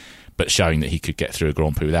Ferrari, but showing that he could get through a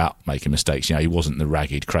Grand Prix without making mistakes. He wasn't the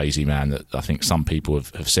ragged, crazy man that I think some people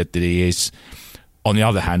have said that he is. On the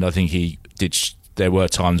other hand, I think he did. There were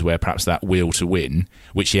times where perhaps that will to win,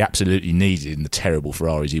 which he absolutely needed in the terrible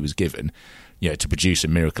Ferraris he was given, to produce a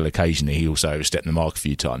miracle occasionally. He also overstepped the mark a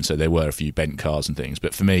few times, so there were a few bent cars and things.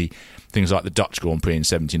 But for me, things like the Dutch Grand Prix in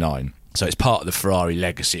 79. So it's part of the Ferrari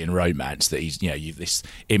legacy and romance that he's, you've this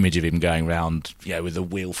image of him going around, with the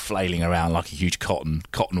wheel flailing around like a huge cotton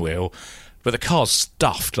wheel, but the car's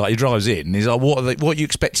stuffed. Like he drives in, and he's like, "What are you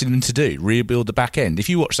expecting him to do? Rebuild the back end?" If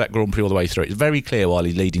you watch that Grand Prix all the way through, it's very clear while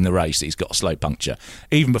he's leading the race that he's got a slow puncture.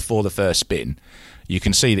 Even before the first spin, you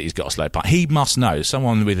can see that he's got a slow puncture. He must know.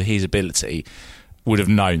 Someone with his ability would have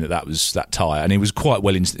known that was that tyre, and he was quite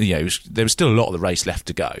well into. There was still a lot of the race left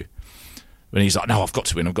to go. And he's like, no, I've got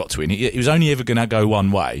to win. He was only ever going to go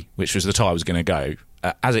one way, which was the tyre was going to go.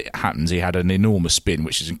 As it happens, he had an enormous spin,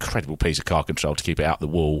 which is an incredible piece of car control to keep it out the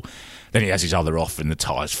wall. Then he has his other off and the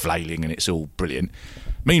tyre's flailing and it's all brilliant.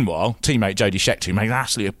 Meanwhile, teammate Jody Scheckter, who made an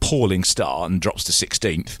absolutely appalling start and drops to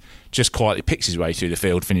 16th, just quietly picks his way through the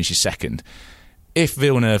field, finishes second. If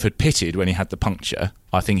Villeneuve had pitted when he had the puncture,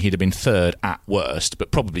 I think he'd have been third at worst,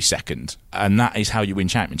 but probably second. And that is how you win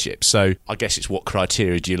championships. So I guess it's what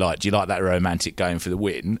criteria do you like? Do you like that romantic going for the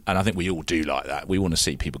win? And I think we all do like that. We want to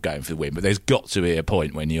see people going for the win. But there's got to be a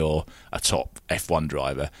point when you're a top F1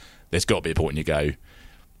 driver. There's got to be a point when you go,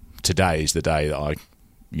 today is the day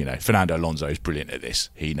that Fernando Alonso is brilliant at this.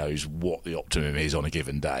 He knows what the optimum is on a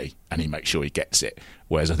given day, and he makes sure he gets it.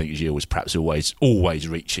 Whereas I think Gilles was perhaps always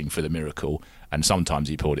reaching for the miracle, and sometimes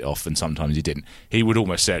he pulled it off and sometimes he didn't. He would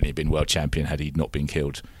almost certainly have been world champion had he not been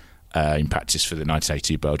killed in practice for the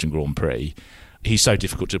 1982 Belgian Grand Prix. He's so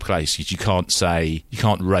difficult to place because you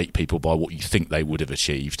can't rate people by what you think they would have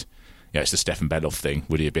achieved. It's the Stefan Bellof thing.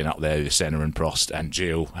 Would he have been up there with Senna and Prost and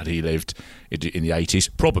Gilles had he lived in the 80s?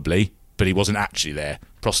 Probably, but he wasn't actually there.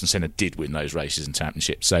 Prost and Senna did win those races and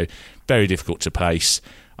championships, so very difficult to place.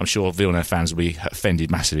 I'm sure Villeneuve fans will be offended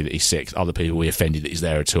massively that he's sixth. Other people will be offended that he's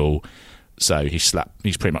there at all. So he's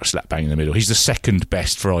pretty much slap bang in the middle. He's the second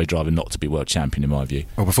best Ferrari driver not to be world champion in my view.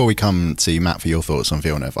 Well, before we come to Matt for your thoughts on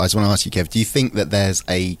Villeneuve, I just want to ask you, Kev, do you think that there's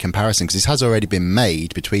a comparison, because this has already been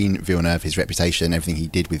made, between Villeneuve, his reputation, everything he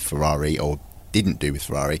did with Ferrari or didn't do with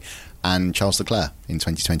Ferrari, and Charles Leclerc in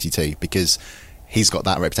 2022, because he's got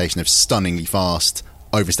that reputation of stunningly fast,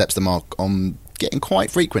 oversteps the mark on getting quite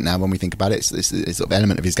frequent now when we think about it. It's sort of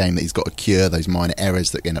element of his game that he's got to cure, those minor errors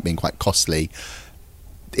that end up being quite costly.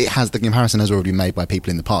 The comparison has already been made by people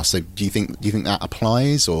in the past. So do you think that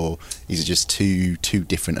applies, or is it just two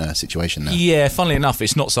different situations now? Yeah, funnily enough,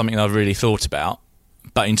 it's not something I've really thought about.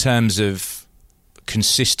 But in terms of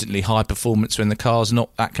consistently high performance when the car's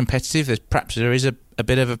not that competitive, there is a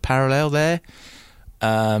bit of a parallel there.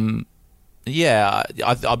 Leclerc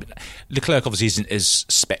obviously isn't as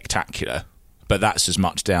spectacular, but that's as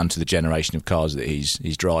much down to the generation of cars that he's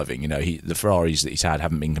driving. The Ferraris that he's had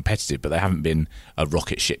haven't been competitive, but they haven't been a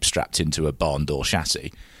rocket ship strapped into a barn door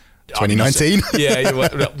chassis. 2019?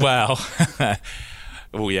 Well,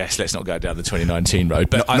 well, yes, let's not go down the 2019 road.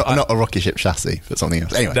 But not a rocket ship chassis, but something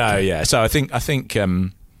else. Anyway. No, yeah. So I think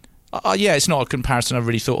it's not a comparison I've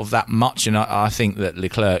really thought of that much, and I think that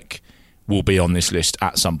Leclerc will be on this list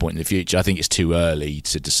at some point in the future. I think it's too early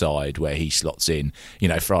to decide where he slots in.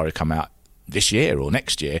 Ferrari come out this year or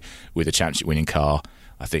next year with a championship winning car.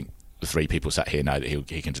 I think the three people sat here know that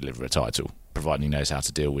he can deliver a title, providing he knows how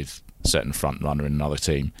to deal with a certain front runner in another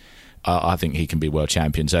team. I think he can be world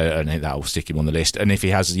champion, and that will stick him on the list. And if he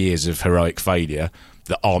has years of heroic failure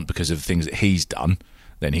that aren't because of things that he's done,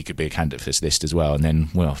 then he could be a candidate for this list as well. And then,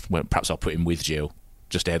 well perhaps I'll put him with Gilles,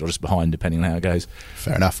 just ahead or just behind, depending on how it goes.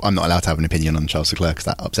 Fair enough. I'm not allowed to have an opinion on Charles Leclerc because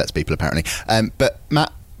that upsets people, apparently. But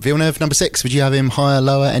Matt, Villeneuve, number 6, would you have him higher,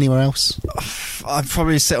 lower, anywhere else? I'd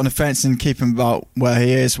probably sit on the fence and keep him about where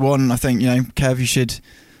he is. One, I think, Kev, you should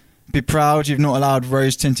be proud you've not allowed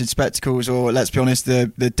rose-tinted spectacles, or, let's be honest,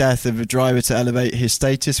 the death of a driver to elevate his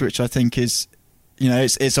status, which I think is,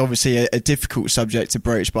 it's obviously a difficult subject to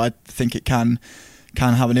broach, but I think it can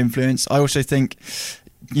have an influence. I also think,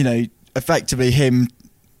 effectively him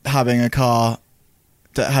having a car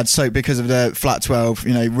that had because of the flat 12,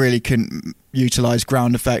 really couldn't utilise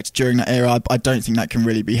ground effect during that era. I don't think that can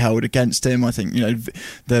really be held against him. I think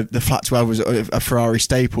the flat 12 was a Ferrari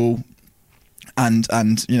staple, and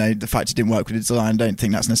the fact it didn't work with the design, I don't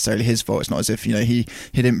think that's necessarily his fault. It's not as if he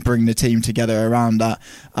didn't bring the team together around that.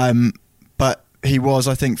 But he was,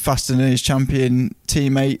 I think, faster than his champion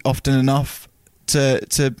teammate often enough to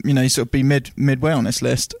sort of be midway on this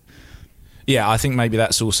list. Yeah, I think maybe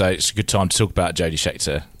it's a good time to talk about Jody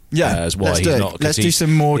Scheckter. Yeah, as why he's not. Let's do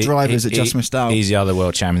some more drivers that just missed out. He's the other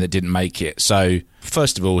world champion that didn't make it. So,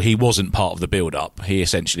 first of all, he wasn't part of the build-up. He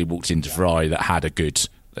essentially walked into Ferrari that had a good,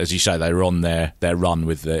 as you say, they were on their run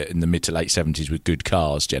in the mid to late 70s with good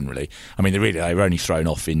cars generally. I mean, they were only thrown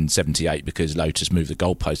off in 78 because Lotus moved the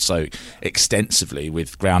goalpost so extensively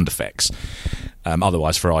with ground effects.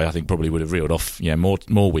 Otherwise, Ferrari, I think, probably would have reeled off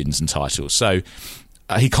more wins and titles. So,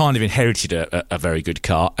 he kind of inherited a very good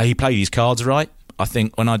car. He played his cards right. I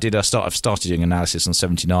think when I've started doing analysis on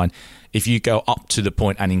 79, if you go up to the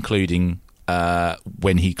point and including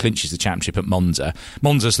when he clinches the championship at Monza,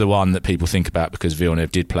 Monza's the one that people think about because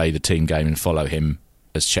Villeneuve did play the team game and follow him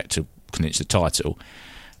as Scheckter clinched the title,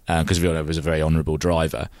 because Villeneuve was a very honourable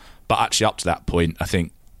driver. But actually up to that point, I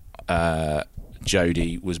think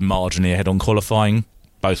Jody was marginally ahead on qualifying,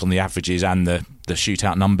 both on the averages and the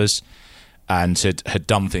shootout numbers, and had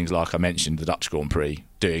done things like I mentioned, the Dutch Grand Prix,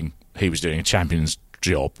 he was doing a champion's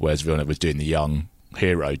job, whereas Villeneuve was doing the young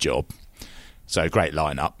hero job. So great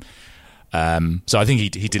lineup. So I think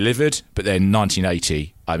he delivered, but then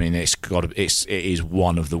 1980. I mean, it is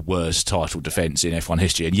one of the worst title defence in F1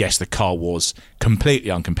 history. And yes, the car was completely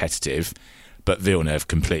uncompetitive, but Villeneuve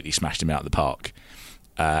completely smashed him out of the park,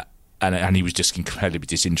 and he was just incredibly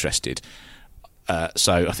disinterested.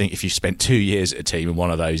 So I think if you spent 2 years at a team and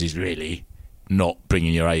one of those is really not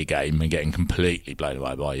bringing your A game and getting completely blown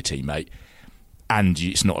away by your teammate, and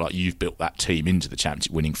it's not like you've built that team into the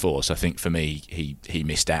championship winning force, I think for me he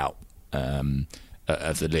missed out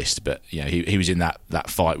of the list. But he was in that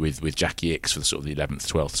fight with Jackie Ickx for the sort of the 11th,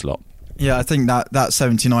 12th slot. Yeah, I think that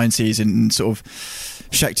 79 season sort of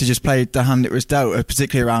Scheckter just played the hand it was dealt,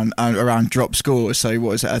 particularly around drop scores. So what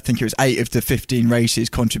was it? I think it was 8 of the 15 races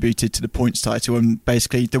contributed to the points title, and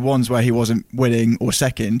basically the ones where he wasn't winning or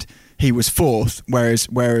second, he was fourth, whereas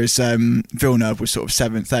Villeneuve was sort of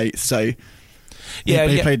 7th, 8th. So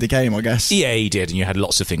he played the game, I guess. Yeah, he did, and you had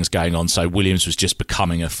lots of things going on. So Williams was just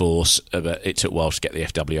becoming a force, but it took a while to get the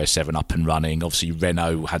FW07 up and running. Obviously,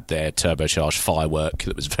 Renault had their turbocharged firework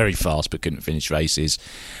that was very fast but couldn't finish races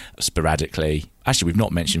sporadically. Actually, we've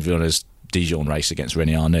not mentioned Villeneuve's Dijon race against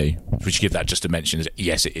René Arnoux. We should give that just a mention.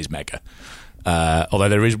 Yes, it is mega. Although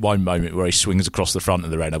there is one moment where he swings across the front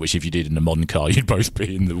of the Renault, which if you did in a modern car, you'd both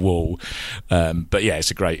be in the wall. But yeah,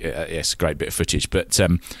 it's a great bit of footage. But so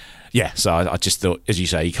I just thought, as you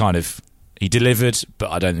say, he delivered, but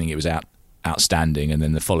I don't think it was outstanding. And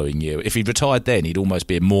then the following year, if he'd retired then, he'd almost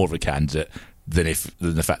be more of a candidate than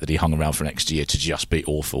the fact that he hung around for next year to just be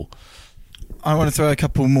awful. I want to throw a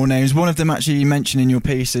couple more names. One of them actually you mentioned in your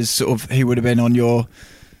piece is sort of he would have been on your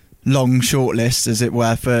long short list, as it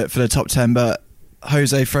were, for the top 10, but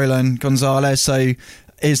Jose Froilán González. So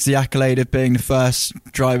is the accolade of being the first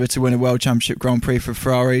driver to win a World Championship Grand Prix for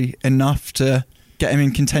Ferrari enough to get him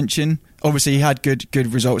in contention? Obviously, he had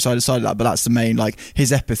good results either side of that, but that's the main,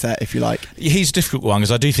 his epithet, if you like. He's a difficult one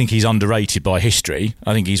because I do think he's underrated by history.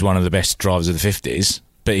 I think he's one of the best drivers of the 50s,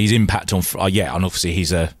 but his impact on and obviously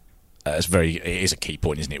he's it is a key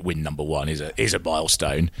point, isn't it? Win number one is a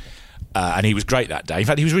milestone, and he was great that day. In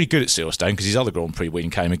fact, he was really good at Silverstone because his other Grand Prix win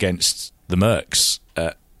came against the Mercs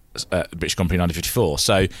at the British Grand Prix 1954.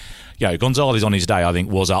 So, González on his day, I think,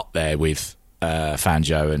 was up there with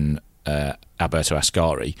Fangio and Alberto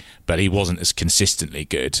Ascari, but he wasn't as consistently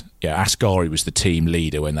good. Ascari was the team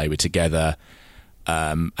leader when they were together,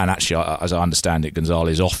 and actually, as I understand it,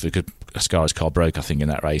 González off because Ascari's car broke, I think, in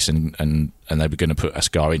that race, and they were going to put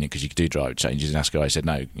Ascari in it because you could do driver changes, and Ascari said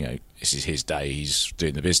no, this is his day, he's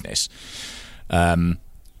doing the business.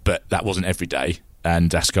 But that wasn't every day,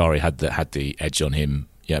 and Ascari had the edge on him,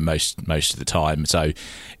 most of the time. So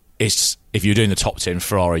it's, if you're doing the top 10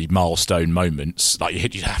 Ferrari milestone moments,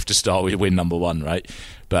 you'd have to start with win number one, right?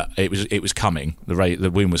 But it was coming.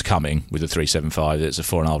 The win was coming with the 375. It's a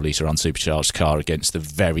 4.5 litre unsupercharged car against the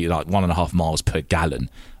very 1.5 miles per gallon.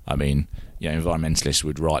 I mean, environmentalists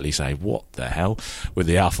would rightly say, "What the hell?" with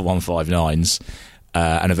the Alpha 159s,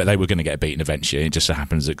 and they were going to get beaten eventually. It just so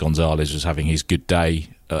happens that González was having his good day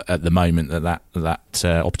at the moment that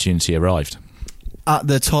opportunity arrived. At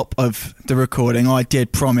the top of the recording, I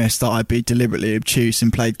did promise that I'd be deliberately obtuse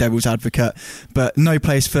and play devil's advocate, but no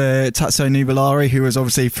place for Tazio Nuvolari, who was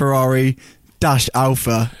obviously Ferrari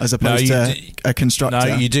Alpha as opposed to a constructor.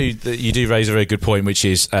 No, you do raise a very good point, which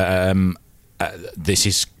is this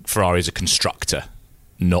is Ferrari as a constructor,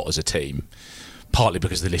 not as a team. Partly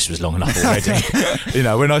because the list was long enough already.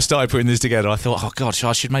 When I started putting this together, I thought, oh God,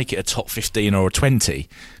 I should make it a top 15 or a 20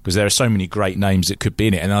 because there are so many great names that could be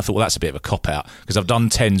in it. And I thought, well, that's a bit of a cop-out because I've done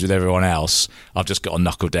 10s with everyone else. I've just got to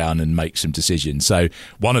knuckle down and make some decisions. So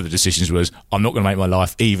one of the decisions was I'm not going to make my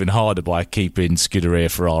life even harder by keeping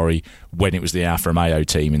Scuderia Ferrari when it was the Alfa Romeo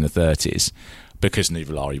team in the 30s, because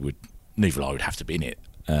Nuvolari would have to be in it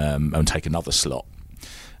and take another slot.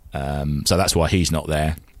 So that's why he's not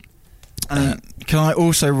there. Can I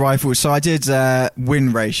also rifle? So I did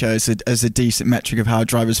win ratio as a decent metric of how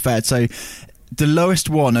drivers fared. So the lowest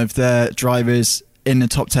one of the drivers in the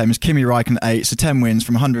top 10 is Kimi Räikkönen at 8, so 10 wins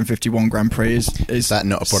from 151 Grand Prix. Is that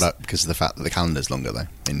not a product because of the fact that the calendar's longer though?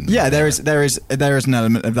 There is an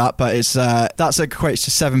element of that, but it's that equates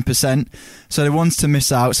to 7%. So the ones to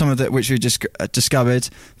miss out, some of that which we just discovered: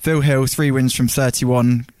 Phil Hill, 3 wins from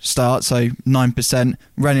 31 starts, so 9%.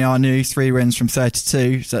 René Arnoux, 3 wins from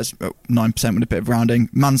 32, so that's 9% with a bit of rounding.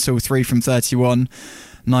 Mansell, 3 from 31.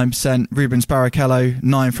 9%. Rubens Barrichello,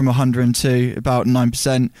 9 from 102, about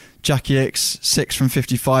 9%. Jackie Ickx, 6 from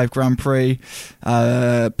 55 Grand Prix.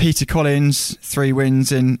 Peter Collins, 3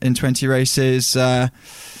 wins in 20 races. And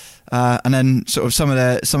then sort of some of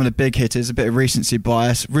the big hitters, a bit of recency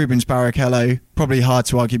bias. Rubens Barrichello, probably hard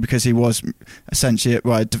to argue because he was essentially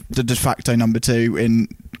the de facto number 2 in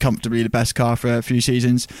comfortably the best car for a few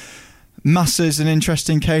seasons. Massa's an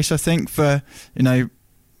interesting case, I think, for 10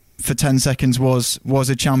 seconds was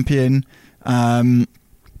a champion, and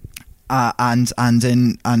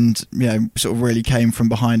sort of really came from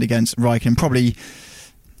behind against Raikkonen. Probably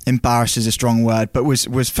embarrassed is a strong word, but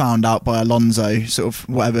was found out by Alonso. Sort of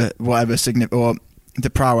whatever or the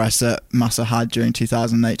prowess that Massa had during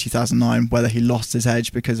 2008, 2009, whether he lost his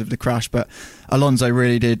edge because of the crash, but Alonso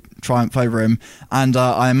really did triumph over him. And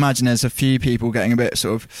I imagine there's a few people getting a bit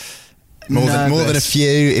sort of more than a few,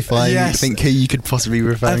 if I think who you could possibly be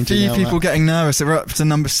referring to. A few people getting nervous. We're up to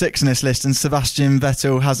number 6 in this list, and Sebastian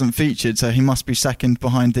Vettel hasn't featured, so he must be second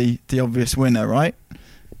behind the obvious winner, right?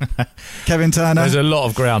 Kevin Turner. There's a lot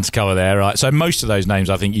of ground to cover there, right? So most of those names,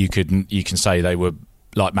 I think you can say they were,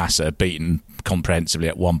 like Massa, beaten comprehensively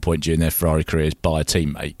at one point during their Ferrari careers by a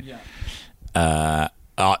teammate. Yeah.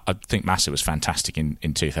 I think Massa was fantastic in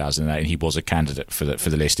 2008, and he was a candidate for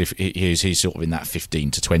the list. If he's sort of in that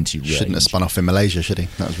 15 to 20 range. Shouldn't have spun off in Malaysia, should he?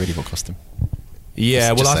 That was really what cost him.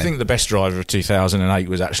 Yeah, well, I think the best driver of 2008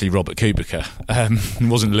 was actually Robert Kubica. It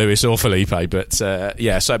wasn't Lewis or Felipe, but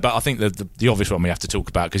but I think the obvious one we have to talk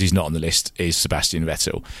about, because he's not on the list, is Sebastian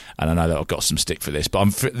Vettel. And I know that I've got some stick for this,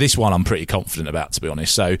 but this one I'm pretty confident about, to be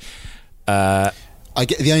honest. So, I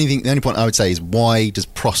get the only point I would say is, why does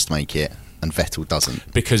Prost make it and Vettel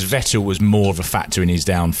doesn't? Because Vettel was more of a factor in his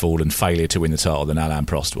downfall and failure to win the title than Alain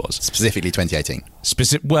Prost was. Specifically 2018.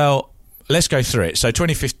 Well, let's go through it. So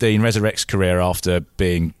 2015 resurrects career after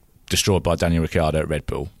being destroyed by Daniel Ricciardo at Red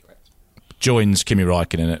Bull. Joins Kimi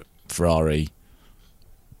Raikkonen at Ferrari.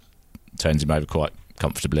 Turns him over quite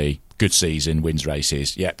comfortably. Good season, wins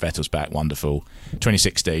races. Yep, Vettel's back, wonderful.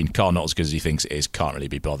 2016, car not as good as he thinks it is, can't really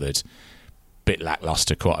be bothered. Bit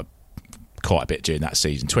lacklustre, quite a bit during that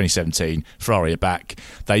season. 2017, Ferrari are back.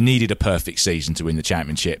 They needed a perfect season to win the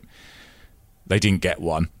championship. They didn't get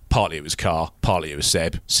one. Partly it was car, partly it was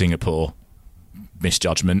Seb. Singapore,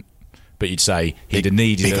 misjudgment. But you'd say he'd have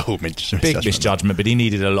needed big misjudgment, but he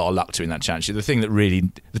needed a lot of luck to win that championship.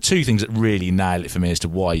 The two things that really nail it for me as to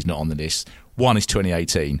why he's not on the list. One is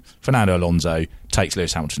 2018. Fernando Alonso takes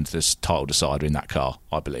Lewis Hamilton to the title decider in that car,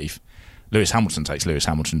 I believe. Lewis Hamilton takes Lewis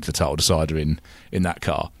Hamilton to the title decider in that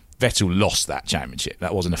car. Vettel lost that championship.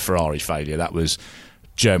 That wasn't a Ferrari failure. That was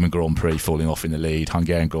German Grand Prix falling off in the lead,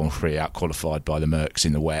 Hungarian Grand Prix out-qualified by the Mercs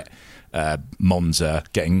in the wet, Monza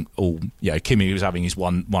getting all... Kimi was having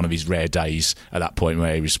one of his rare days at that point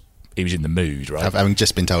where he was in the mood, right? Having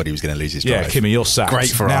just been told he was going to lose his drive. Yeah, Kimi, you're sacked. Great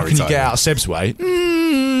Ferrari now can you title. get out of Seb's way?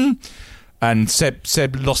 And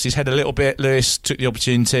Seb lost his head a little bit. Lewis took the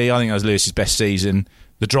opportunity. I think that was Lewis's best season.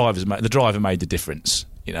 The driver made the difference.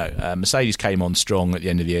 Mercedes came on strong at the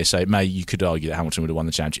end of the year, so you could argue that Hamilton would have won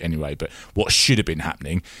the championship anyway. But what should have been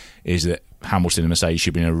happening is that Hamilton and Mercedes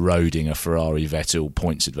should have been eroding a Ferrari Vettel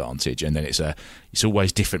points advantage, and then it's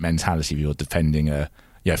always different mentality if you're defending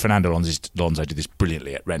Fernando Alonso did this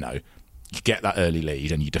brilliantly at Renault. You get that early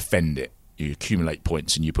lead and you defend it. You accumulate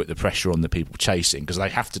points and you put the pressure on the people chasing, because they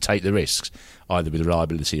have to take the risks either with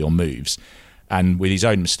reliability or moves. And with his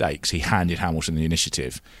own mistakes, he handed Hamilton the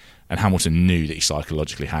initiative, and Hamilton knew that he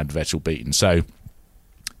psychologically had Vettel beaten. So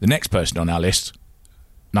the next person on our list,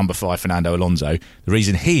 number 5, Fernando Alonso, the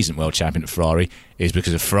reason he isn't world champion at Ferrari is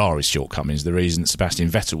because of Ferrari's shortcomings. The reason that Sebastian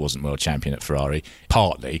Vettel wasn't world champion at Ferrari,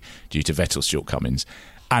 partly due to Vettel's shortcomings.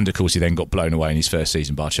 And of course he then got blown away in his first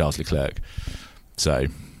season by Charles Leclerc. So,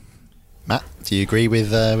 Matt, do you agree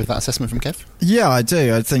with that assessment from Kev? Yeah, I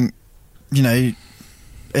do. I think,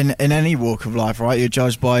 in any walk of life, right, you're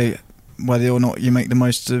judged by whether or not you make the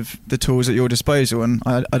most of the tools at your disposal, and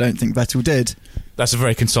I don't think Vettel did. That's a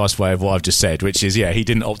very concise way of what I've just said, which is, he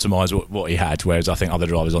didn't optimise what he had, whereas I think other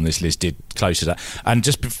drivers on this list did close to that. And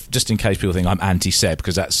just in case people think I'm anti-Seb,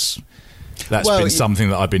 because that's been something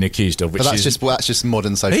that I've been accused of. Which that's just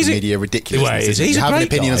modern social media ridiculousness. He's you have an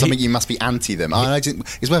opinion guy. on something, you must be anti them.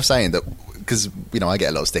 It's worth saying that, because I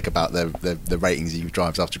get a lot of stick about the ratings you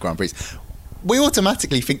drives after Grand Prix. We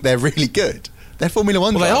automatically think they're really good. They're Formula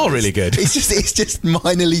One drivers. They are really good. It's just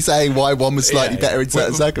minorly saying why one was slightly better in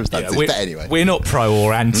certain circumstances. But anyway, we're not pro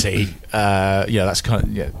or anti. That's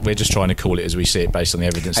we're just trying to call it as we see it based on the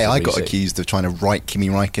evidence. Hey, I got accused of trying to write Kimi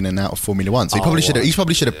Raikkonen out of Formula One, so he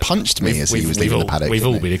probably should have punched me as he was leaving the paddock. We've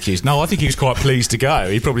all been accused. No, I think he was quite pleased to go.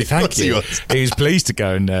 He probably thanked you. He was pleased to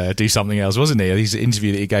go and do something else, wasn't he? His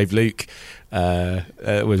interview that he gave Luke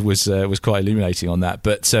was quite illuminating on that.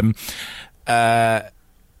 But so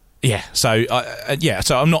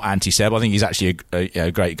I'm not anti-Seb. I think he's actually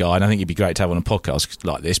a great guy, and I think he'd be great to have on a podcast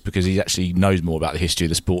like this, because he actually knows more about the history of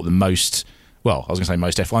the sport than most well, I was going to say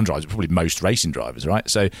most F1 drivers, but probably most racing drivers, right?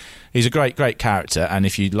 So he's a great character, and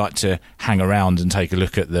if you'd like to hang around and take a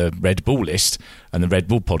look at the Red Bull list and the Red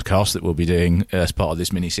Bull podcast that we'll be doing as part of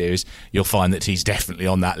this mini-series, you'll find that he's definitely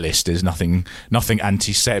on that list. There's nothing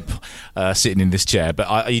anti-Seb sitting in this chair,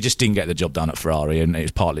 but he just didn't get the job done at Ferrari, and it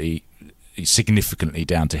was partly significantly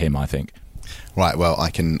down to him, I think. Right, well,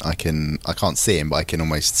 I can't see him, but I can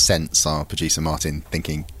almost sense our producer Martin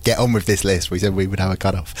thinking, get on with this list. We said we would have a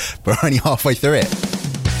cut-off, but we're only halfway through it.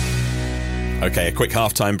 Okay, a quick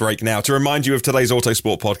halftime break now to remind you of today's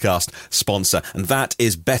Autosport podcast sponsor, and that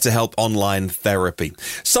is BetterHelp Online Therapy.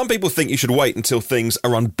 Some people think you should wait until things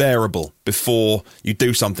are unbearable before you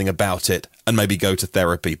do something about it and maybe go to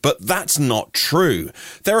therapy, but that's not true.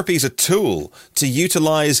 Therapy is a tool to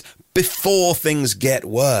utilise before things get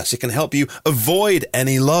worse. It can help you avoid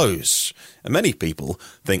any lows. And many people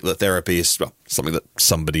think that therapy is something that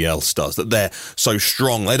somebody else does, that they're so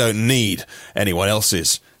strong they don't need anyone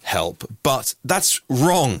else's help. But that's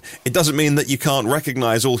wrong. It doesn't mean that you can't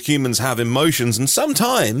recognise all humans have emotions, and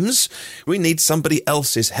sometimes we need somebody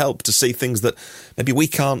else's help to see things that maybe we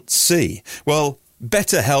can't see. Well,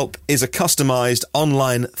 BetterHelp is a customised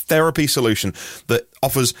online therapy solution that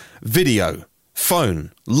offers video,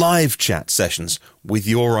 phone, live chat sessions with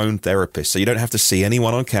your own therapist, so you don't have to see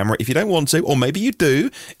anyone on camera if you don't want to, or maybe you do.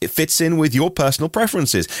 It fits in with your personal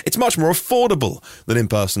preferences. It's much more affordable than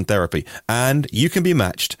in-person therapy, and you can be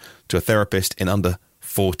matched to a therapist in under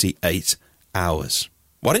 48 hours.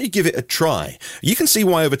 Why don't you give it a try? You can see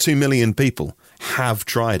why over 2 million people have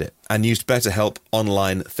tried it and used BetterHelp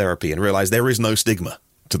Online Therapy and realise there is no stigma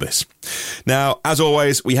to this. Now, as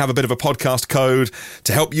always, we have a bit of a podcast code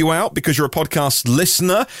to help you out because you're a podcast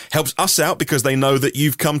listener. Helps us out because they know that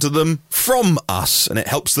you've come to them from us, and it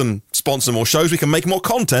helps them sponsor more shows. We can make more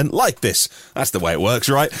content like this. That's the way it works,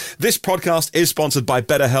 right? This podcast is sponsored by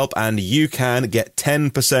BetterHelp, and you can get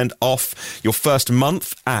 10% off your first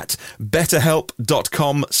month at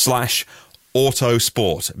betterhelp.com/Autosport.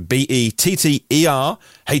 BetterHelp,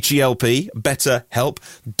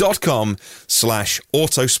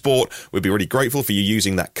 betterhelp.com/Autosport. We'd be really grateful for you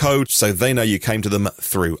using that code so they know you came to them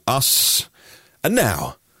through us. And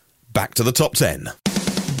now, back to the top 10.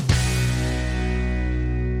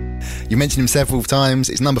 You mentioned him several times.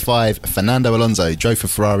 It's number 5, Fernando Alonso. Drove for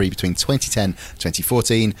Ferrari between 2010 and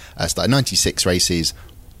 2014. Started 96 races,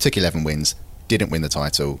 took 11 wins, didn't win the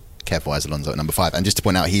title. Kev-wise, Alonso at number 5. And just to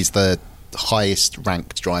point out, he's the highest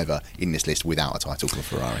ranked driver in this list without a title for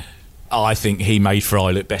Ferrari. I think he made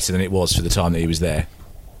Ferrari look better than it was for the time that he was there.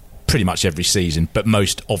 Pretty much every season, but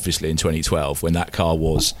most obviously in 2012 when that car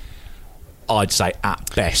was, I'd say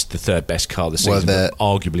at best, the third best car of the season, but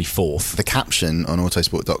arguably fourth. The caption on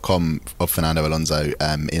autosport.com of Fernando Alonso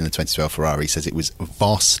in the 2012 Ferrari says it was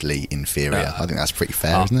vastly inferior. I think that's pretty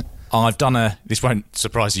fair, isn't it? I've done this won't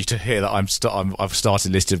surprise you to hear that I've started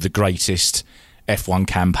a list of the greatest F1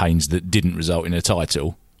 campaigns that didn't result in a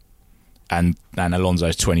title, and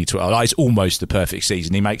Alonso's 2012, it's almost the perfect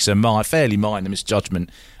season. He makes a fairly minor misjudgment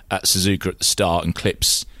at Suzuka at the start and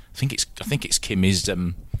clips. I think it's Kimi's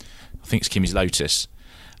Lotus,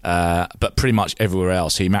 but pretty much everywhere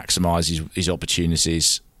else he maximises his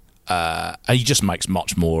opportunities. And he just makes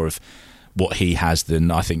much more of what he has than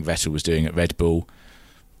I think Vettel was doing at Red Bull.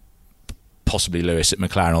 Possibly Lewis at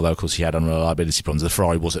McLaren, although of course he had unreliability problems. The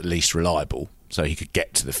Ferrari was at least reliable, so he could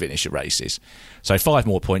get to the finish at races. So 5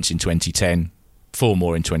 more points in 2010, 4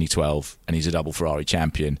 more in 2012, and he's a double Ferrari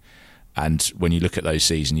champion. And when you look at those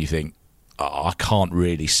seasons, you think, I can't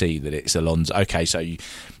really see that it's Alonso. Okay, so you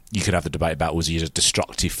could have the debate about was he a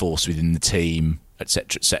destructive force within the team,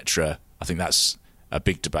 etc., etc. I think that's a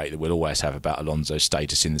big debate that we'll always have about Alonso's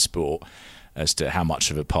status in the sport as to how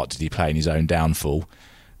much of a part did he play in his own downfall.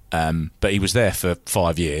 But he was there for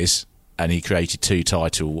 5 years and he created 2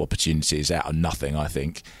 title opportunities out of nothing, I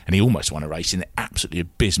think. And he almost won a race in the absolutely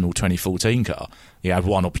abysmal 2014 car. He had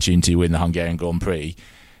one opportunity to win the Hungarian Grand Prix,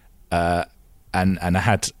 and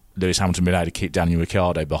had Lewis Hamilton been able to keep Daniel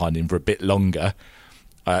Ricciardo behind him for a bit longer.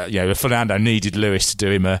 Fernando needed Lewis to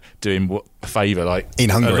do him a favour, like in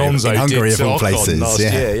Hungary, Alonso of all Ocon places, last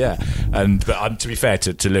year. Yeah. But to be fair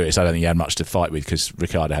to Lewis, I don't think he had much to fight with because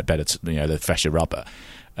Ricciardo had better, the fresher rubber.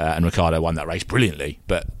 And Ricciardo won that race brilliantly,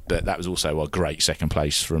 but that was also a great second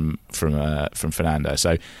place from Fernando.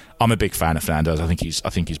 So I'm a big fan of Fernando. I think he's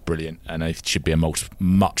brilliant, and he should be a much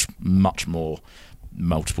more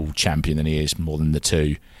multiple champion than he is, more than the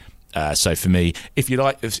 2. So for me, if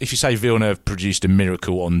you say Villeneuve produced a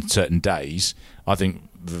miracle on certain days, I think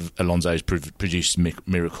Alonso's produced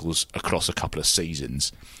miracles across a couple of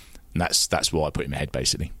seasons, and that's why I put him ahead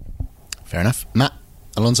basically. Fair enough, Matt.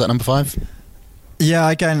 Alonso at number 5.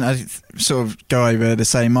 Yeah, again, I sort of go over the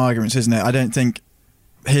same arguments, isn't it? I don't think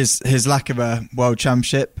his lack of a world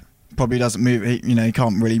championship probably doesn't move. He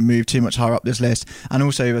can't really move too much higher up this list. And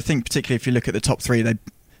also, I think particularly if you look at the top three,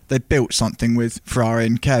 they built something with Ferrari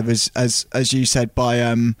and Kev, as you said.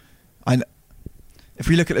 If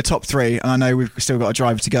we look at the top three, and I know we've still got a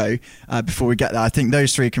driver to go before we get there, I think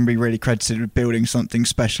those three can be really credited with building something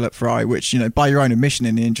special at Ferrari, which, by your own admission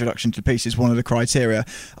in the introduction to the piece, is one of the criteria.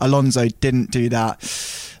 Alonso didn't do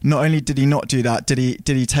that. Not only did he not do that, did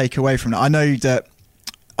he take away from that? I know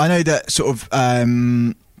that sort of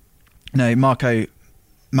Marco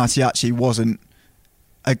Mattiacci wasn't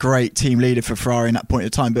a great team leader for Ferrari in that point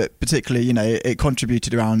of time, but particularly, it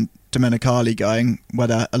contributed around Domenicali going.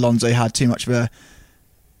 Whether Alonso had too much of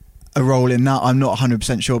a role in that, I'm not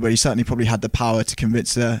 100% sure, but he certainly probably had the power to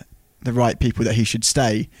convince the right people that he should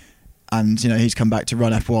stay. And, he's come back to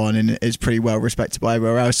run F1 and is pretty well respected by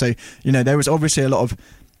everywhere else. So, there was obviously a lot of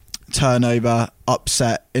turnover,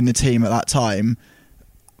 upset in the team at that time.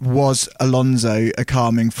 Was Alonso a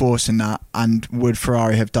calming force in that? And would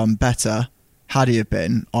Ferrari have done better had he have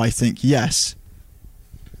been? I think yes.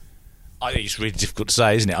 I think it's really difficult to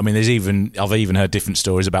say, isn't it? I mean, I've even heard different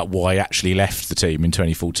stories about why he actually left the team in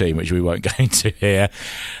 2014, which we won't go into here.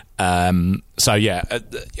 It's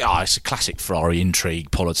a classic Ferrari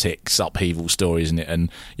intrigue, politics, upheaval story, isn't it?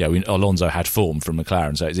 And Alonso had form from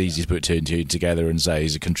McLaren, so it's easy to put two and two together and say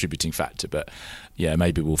he's a contributing factor. But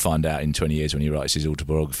maybe we'll find out in 20 years when he writes his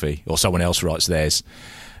autobiography, or someone else writes theirs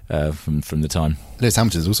from the time. Lewis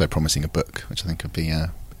Hamilton is also promising a book, which I think could be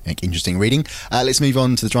interesting reading. Let's move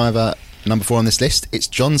on to the driver number 4 on this list. It's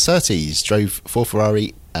John Surtees. Drove for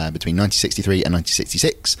Ferrari between 1963 and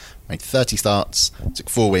 1966, made 30 starts, took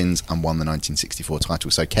 4 wins and won the 1964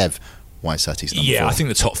 title. So Kev, why Surtees number 4? I think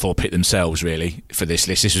the top 4 pick themselves really for this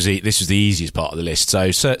list. This was the easiest part of the list.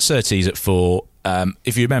 So Surtees at 4.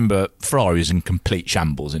 If you remember, Ferrari was in complete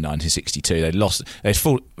shambles in 1962.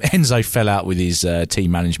 Enzo fell out with his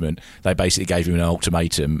team management. They basically gave him an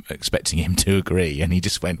ultimatum, expecting him to agree, and he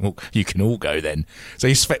just went, "Well, you can all go then." So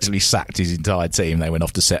he effectively sacked his entire team. They went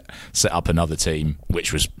off to set up another team,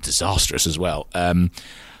 which was disastrous as well.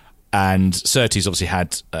 And Surtees obviously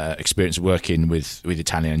had experience working with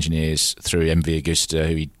Italian engineers through MV Agusta,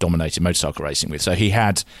 who he dominated motorcycle racing with. So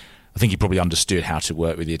I think he probably understood how to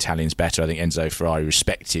work with the Italians better. I think Enzo Ferrari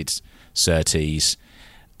respected Surtees,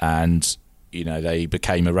 and they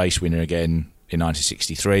became a race winner again in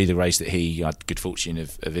 1963. The race that he had good fortune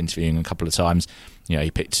of interviewing a couple of times.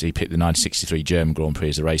 He picked the 1963 German Grand Prix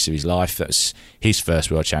as the race of his life. That's his first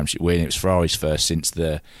World Championship win. It was Ferrari's first since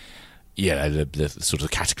the sort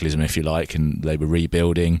of cataclysm, if you like, and they were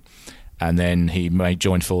rebuilding. And then he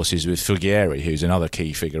joined forces with Fughieri, who's another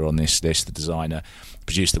key figure on this list, the designer.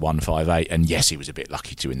 Produced the 158, and yes, he was a bit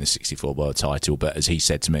lucky to win the 64 world title, but as he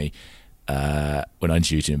said to me when I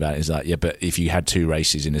interviewed him about it, he's like, but if you had 2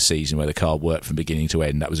 races in a season where the car worked from beginning to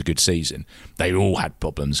end, that was a good season. They all had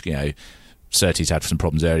problems. Surtees had some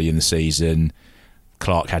problems early in the season.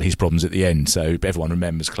 Clark had his problems at the end, so everyone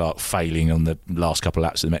remembers Clark failing on the last couple of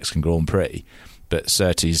laps of the Mexican Grand Prix. But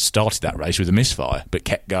Surtees started that race with a misfire, but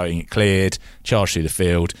kept going. It cleared, charged through the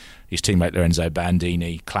field. His teammate Lorenzo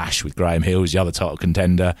Bandini clashed with Graham Hill, who's the other title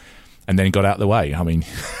contender, and then he got out of the way. I mean,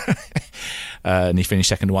 and he finished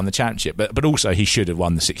second and won the championship. But also he should have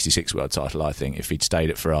won the 66 world title, I think, if he'd stayed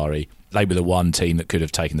at Ferrari. They were the one team that could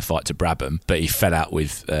have taken the fight to Brabham, but he fell out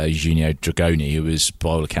with Eugenio Dragoni, who was, by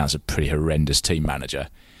all accounts, a pretty horrendous team manager.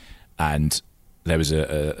 And there was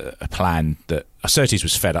a plan that Surtees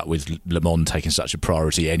was fed up with Le Mans taking such a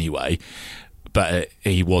priority anyway, but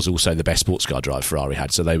he was also the best sports car driver Ferrari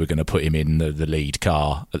had, so they were going to put him in the lead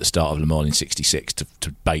car at the start of Le Mans in 66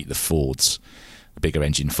 to bait the Fords, the bigger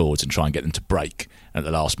engine Fords, and try and get them to brake. And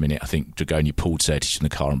at the last minute, I think Dragoni pulled Surtees from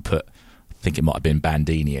the car and put, I think it might have been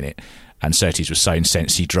Bandini in it, and Surtees was so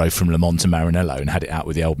incensed he drove from Le Mans to Maranello and had it out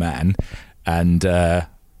with the old man. And they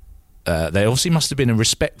obviously must have been a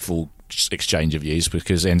respectful exchange of views,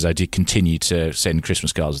 because Enzo did continue to send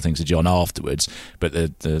Christmas cards and things to John afterwards, but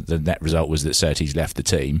the net result was that Surtees left the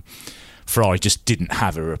team. Ferrari just didn't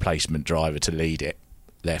have a replacement driver to lead it.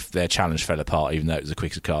 Their challenge fell apart, even though it was the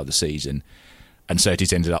quickest car of the season, and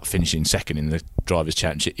Surtees ended up finishing second in the Drivers'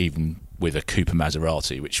 Championship, even with a Cooper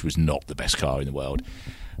Maserati, which was not the best car in the world.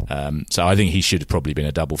 So I think he should have probably been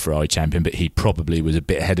a double Ferrari champion, but he probably was a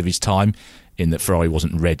bit ahead of his time in that Ferrari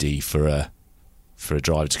wasn't ready for a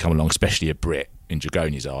driver to come along, especially a Brit in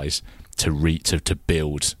Dragoni's eyes, to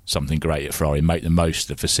build something great at Ferrari and make the most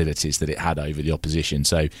of the facilities that it had over the opposition.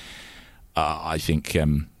 So I think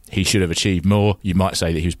he should have achieved more. You might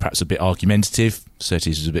say that he was perhaps a bit argumentative.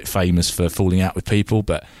 Surtees was a bit famous for falling out with people,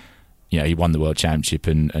 but he won the World Championship,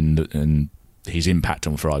 and his impact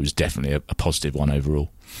on Ferrari was definitely a positive one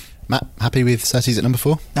overall. Matt, happy with Surtees at number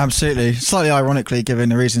 4? Absolutely. Slightly ironically, given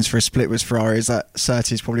the reasons for a split with Ferrari, is that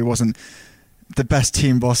Surtees probably wasn't the best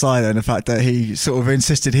team boss either, and the fact that he sort of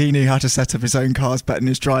insisted he knew how to set up his own cars better than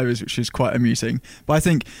his drivers, which was quite amusing. But I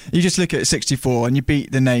think you just look at 64 and you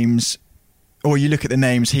beat the names, or you look at the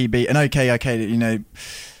names he beat, and okay,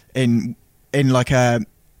 in like a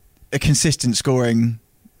consistent scoring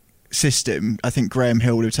system, I think Graham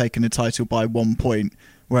Hill would have taken the title by 1 point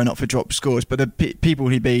were it not for drop scores. But the people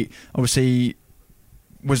he beat obviously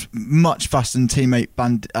was much faster than teammate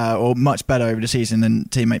or much better over the season than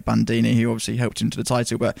teammate Bandini, who obviously helped him to the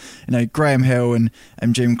title. But Graham Hill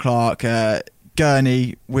and Jim Clark,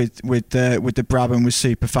 Gurney with the Brabham was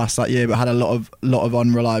super fast that year, but had a lot of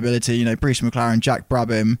unreliability. Bruce McLaren, Jack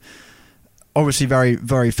Brabham, obviously very,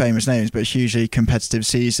 very famous names, but hugely competitive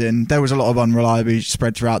season. There was a lot of unreliability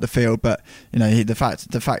spread throughout the field, but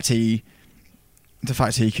the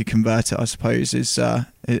fact he could convert it, I suppose, is to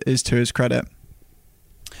his credit.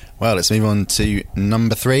 Well, let's move on to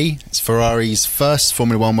number 3. It's Ferrari's first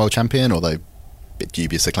Formula 1 world champion, although a bit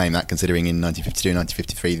dubious to claim that, considering in 1952 and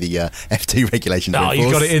 1953 the F2 regulations were enforced.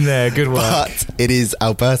 You got it in there, good work. But it is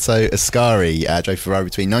Alberto Ascari, drove Ferrari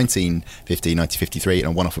between 1950 and 1953 and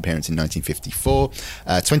a one-off appearance in 1954.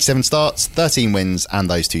 27 starts, 13 wins,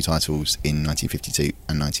 and those 2 titles in 1952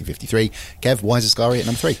 and 1953. Kev, why is Ascari at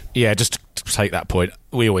number 3? Yeah, just to take that point,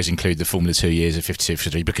 we always include the Formula 2 years of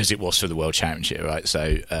 52-53 because it was for the World Championship, right?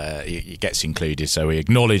 So it gets included. So we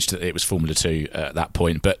acknowledged that it was Formula 2 at that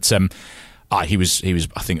point. But he was,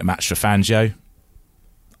 I think, a match for Fangio.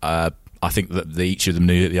 I think that each of them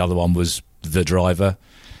knew that the other one was the driver.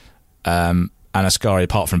 And Ascari,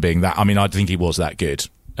 apart from being that, I think he was that good.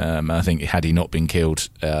 I think had he not been killed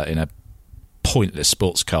in a pointless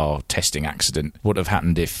sports car testing accident, what would have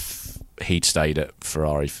happened if he'd stayed at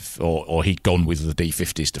Ferrari, or he'd gone with the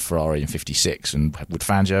D50s to Ferrari in 56, and would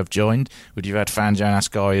Fangio have joined? Would you have had Fangio and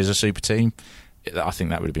Ascari as a super team? I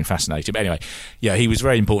think that would have been fascinating. But anyway, yeah, he was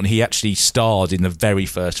very important. He actually starred in the very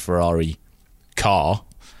first Ferrari car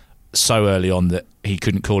so early on that he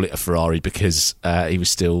couldn't call it a Ferrari because he was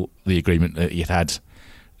still the agreement that he had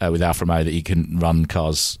with Alfa Romeo that he couldn't run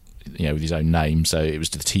cars with his own name. So it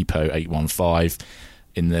was the Tipo 815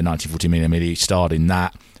 in the 1940 mm. He starred in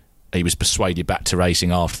that. He was persuaded back to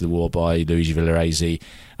racing after the war by Luigi Villarese,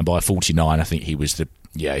 and by 49, I think he was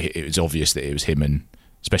it was obvious that it was him, and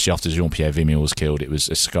especially after Jean-Pierre Vimier was killed, it was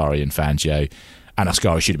Ascari and Fangio. And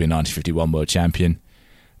Ascari should have been 1951 world champion.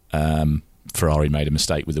 Ferrari made a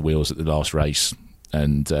mistake with the wheels at the last race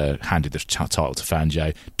and handed the title to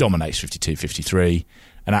Fangio. Dominates 52-53,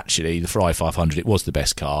 and actually the Ferrari 500, it was the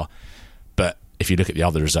best car. But if you look at the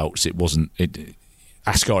other results, it wasn't.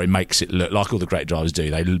 Ascari makes it look like all the great drivers do.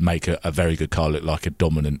 They make a very good car look like a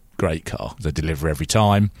dominant great car. They deliver every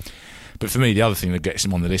time. But for me, the other thing that gets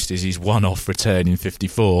him on the list is his one-off return in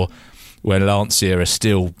 54 when Lancia are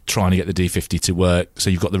still trying to get the D50 to work. So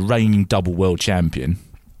you've got the reigning double world champion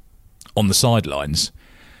on the sidelines,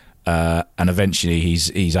 and eventually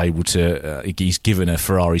he's able to he's given a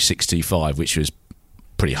Ferrari 625, which was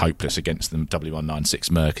pretty hopeless against the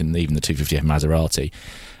W196 Merc and even the 250F Maserati,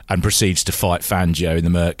 and proceeds to fight Fangio in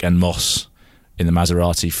the Merc and Moss in the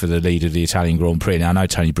Maserati for the lead of the Italian Grand Prix. Now, I know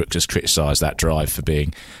Tony Brooks has criticised that drive for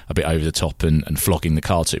being a bit over the top and flogging the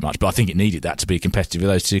car too much, but I think it needed that to be competitive with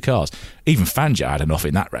those 2 cars. Even Fangio had enough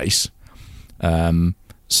in that race.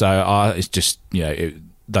 It's just,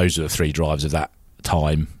 those are the 3 drivers of that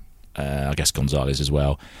time. I guess Gonzalez as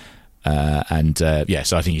well. So I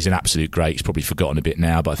think he's an absolute great. He's probably forgotten a bit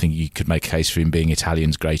now, but I think you could make a case for him being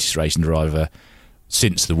Italian's greatest racing driver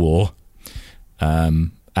since the war.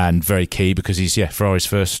 And very key because he's Ferrari's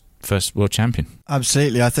first world champion.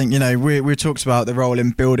 Absolutely. I think we talked about the role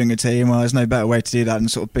in building a team. Well, there's no better way to do that than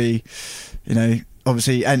sort of be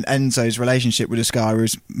obviously Enzo's relationship with Ascari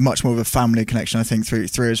was much more of a family connection, I think,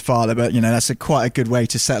 through his father. But that's quite a good way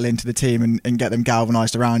to settle into the team and get them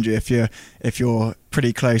galvanised around you if you're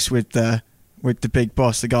pretty close with the big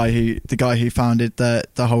boss, the guy who founded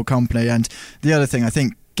the whole company. And the other thing, I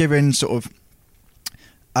think, given sort of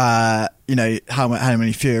how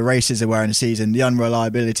many fewer races there were in a season, the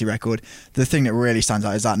unreliability record, the thing that really stands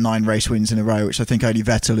out is that 9 race wins in a row, which I think only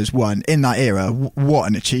Vettel has won in that era. What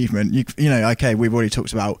an achievement. Okay, we've already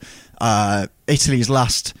talked about Italy's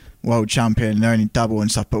last world champion and only double and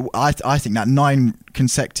stuff, but I think that 9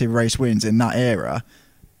 consecutive race wins in that era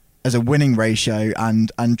as a winning ratio and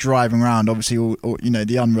driving around, obviously all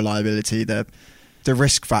the unreliability, the the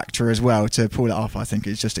risk factor as well to pull it off, I think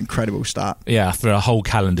it's just incredible stat. Yeah, for a whole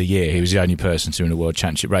calendar year, he was the only person to win a World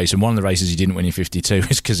Championship race. And one of the races he didn't win in 52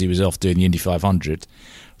 was because he was off doing the Indy 500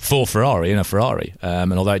 for Ferrari, in a Ferrari.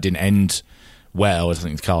 And although it didn't end well, I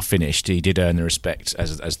think the car finished, he did earn the respect,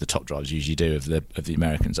 as the top drivers usually do, of the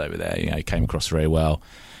Americans over there. You know, he came across very well.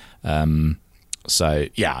 So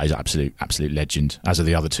yeah, he's an absolute legend, as are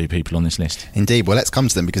the other two people on this list. Indeed. Well, let's come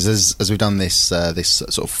to them, because as we've done this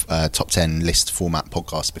sort of top 10 list format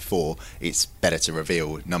podcast before, it's better to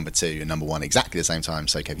reveal number 2 and number 1 exactly the same time.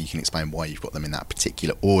 So Kev, you can explain why you've got them in that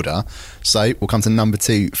particular order. So we'll come to number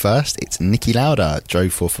 2 first. It's Niki Lauda.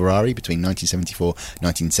 Drove for Ferrari between 1974 and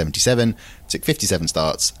 1977, took 57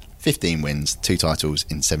 starts, 15 wins, 2 titles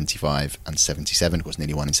in 75 and 77. Of course,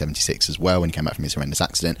 nearly won in 76 as well when he came back from his horrendous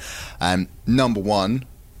accident. Number 1,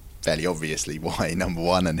 fairly obviously why number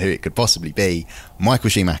 1 and who it could possibly be.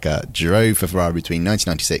 Michael Schumacher drove for Ferrari between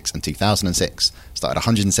 1996 and 2006, started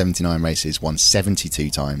 179 races, won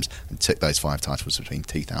 72 times, and took those 5 titles between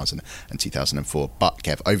 2000 and 2004. But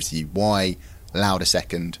Kev, over to you. Why Lauda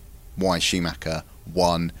second? Why Schumacher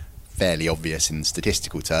 1? Fairly obvious in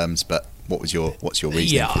statistical terms, but what's your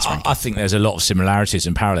reasoning for this ranking? I think there's a lot of similarities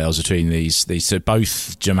and parallels between these. So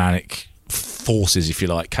both Germanic forces, if you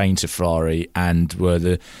like, came to Ferrari and were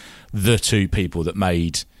the two people that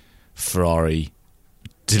made Ferrari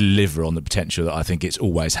deliver on the potential that I think it's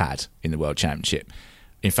always had in the World Championship.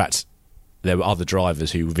 In fact, there were other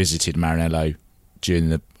drivers who visited Maranello during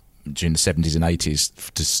the 70s and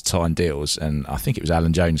 80s to sign deals, and I think it was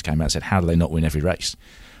Alan Jones came out and said, how do they not win every race?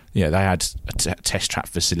 You know, they had a test track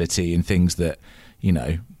facility and things that, you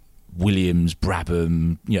know, Williams,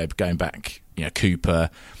 Brabham, you know, going back, you know, Cooper,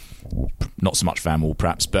 not so much Van Wall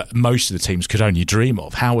perhaps, but most of the teams could only dream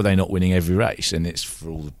of. How were they not winning every race? And it's for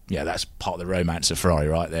all, that's part of the romance of Ferrari,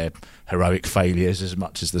 right? Their heroic failures as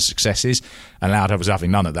much as the successes. And Lauda was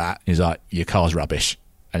having none of that. He's like, your car's rubbish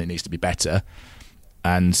and it needs to be better.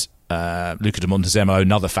 And Luca de Montezemolo,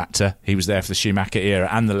 another factor. He was there for the Schumacher era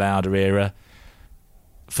and the Lauda era.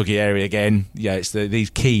 Fuggieri again, it's these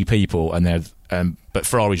key people, and they're but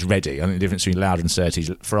Ferrari's ready. I think the difference between Lauda and Surtees,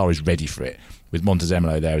 Ferrari's ready for it. With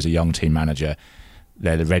Montezemolo there as a young team manager,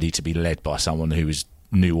 they're ready to be led by someone who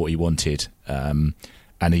knew what he wanted. And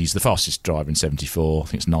he's the fastest driver in 74. I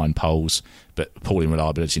think it's 9 poles, but appalling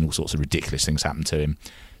reliability and all sorts of ridiculous things happened to him.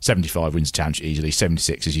 75 wins the championship easily.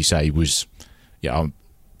 76, as you say, was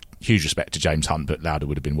huge respect to James Hunt, but Lauda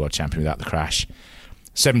would have been world champion without the crash.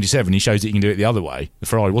 77, he shows that he can do it the other way. The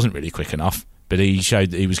Ferrari wasn't really quick enough, but he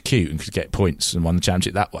showed that he was cute and could get points and won the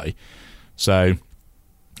championship that way. So,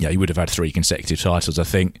 he would have had 3 consecutive titles, I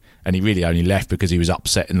think, and he really only left because he was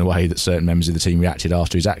upset in the way that certain members of the team reacted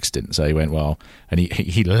after his accident. So he went, and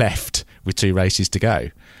he left with 2 races to go.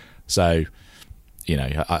 So,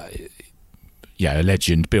 a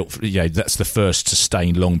legend built. That's the first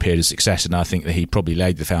sustained long period of success, and I think that he probably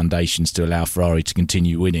laid the foundations to allow Ferrari to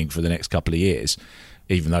continue winning for the next couple of years,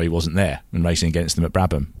 even though he wasn't there and racing against them at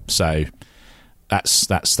Brabham. So that's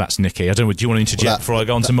Niki. I don't know. Do you want to interject before I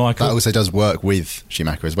go on to Michael? That also does work with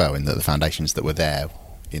Schumacher as well, in that the foundations that were there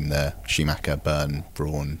in the Schumacher, Byrne,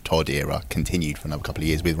 Brawn, Todd era continued for another couple of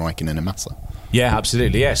years with Raikkonen and Massa. Yeah,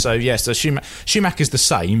 absolutely. Yeah, so Schumacher's the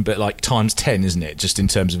same, but like times 10, isn't it? Just in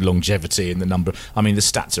terms of longevity and the number. I mean, the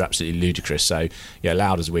stats are absolutely ludicrous. So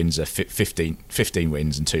Lauda's wins are 15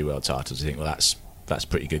 wins and 2 world titles. I think that's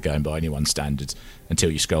pretty good going by anyone's standards. Until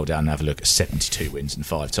you scroll down and have a look at 72 wins and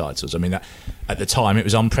 5 titles. I mean, that at the time it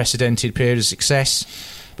was unprecedented period of success.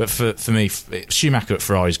 But for me, Schumacher at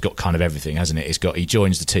Ferrari's got kind of everything, hasn't it? He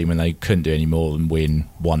joins the team when they couldn't do any more than win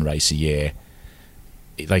 1 race a year.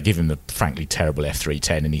 They give him the frankly terrible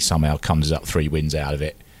F310 and he somehow comes up 3 wins out of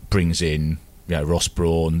it, brings in Ross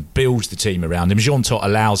Brawn, builds the team around him. Jean Todt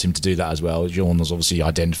allows him to do that as well. Jean has obviously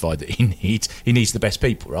identified that he needs the best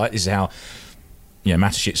people, right? This is how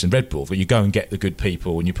Mateschitz and Red Bull, but you go and get the good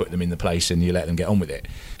people and you put them in the place and you let them get on with it.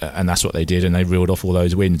 And that's what they did, and they reeled off all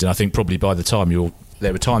those wins. And I think probably by the time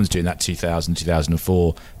there were times during that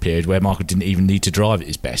 2000-2004 period where Michael didn't even need to drive at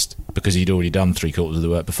his best because he'd already done 3/4 of the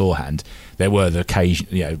work beforehand. There were the occasion,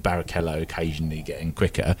 Barrichello occasionally getting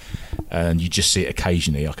quicker, and you just see it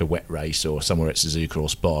occasionally, like a wet race or somewhere at Suzuka or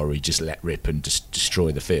Spa, where he just let rip and just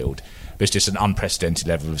destroy the field. But it's just an unprecedented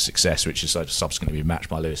level of success, which is subsequently been matched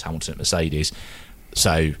by Lewis Hamilton at Mercedes.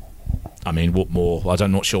 So, I mean, what more?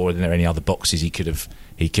 I'm not sure whether there are any other boxes he could have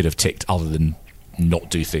ticked other than not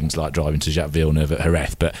do things like driving to Jacques Villeneuve at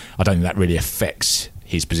Jerez, but I don't think that really affects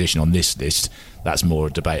his position on this list. That's more a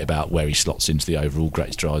debate about where he slots into the overall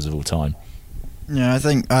greatest drivers of all time. Yeah, I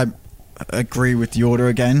think agree with the order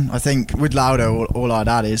again. I think with Lauda, all I'd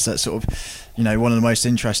add is that sort of, one of the most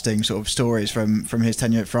interesting sort of stories from his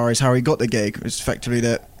tenure at Ferrari is how he got the gig. It was effectively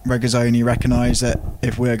that Regazzoni recognised that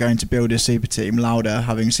if we're going to build a super team, Lauda,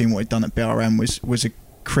 having seen what he'd done at BRM, was a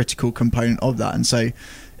critical component of that. And so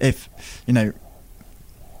if,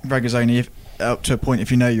 Regazzoni, up to a point,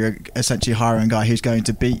 if you're essentially hiring a guy who's going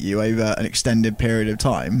to beat you over an extended period of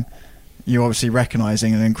time, you're obviously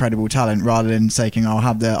recognising an incredible talent rather than saying I'll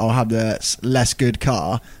have the less good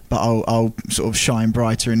car, but I'll sort of shine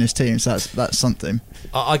brighter in this team. So that's something.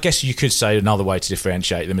 I guess you could say another way to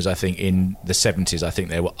differentiate them is, I think in the 70s, I think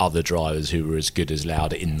there were other drivers who were as good as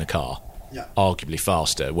Lauda in the car, arguably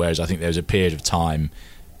faster. Whereas I think there was a period of time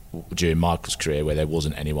during Michael's career where there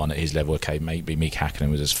wasn't anyone at his level. Okay, maybe Mick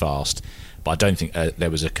Häkkinen was as fast, but I don't think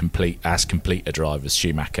there was as complete a driver as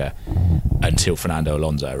Schumacher until Fernando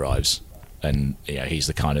Alonso arrives. And he's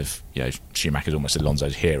the kind of, Schumacher's almost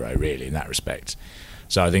Alonso's hero, really, in that respect.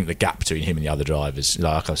 So I think the gap between him and the other drivers,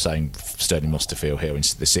 like I was saying, Sterling Mustafield here in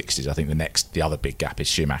the 60s, I think the other big gap is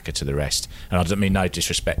Schumacher to the rest. And I don't mean no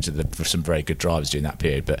disrespect to some very good drivers during that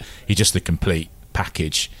period, but he's just the complete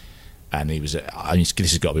package. And this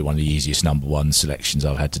has got to be one of the easiest number one selections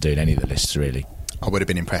I've had to do in any of the lists, really. I would have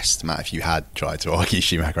been impressed, Matt, if you had tried to argue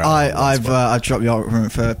Schumacher. I've dropped the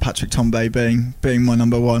argument for Patrick Tambay being my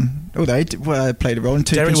number one. Although he played a role in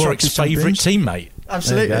two Derek Warwick's favourite teammate.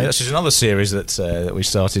 Absolutely, this is another series that we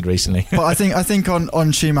started recently. But I think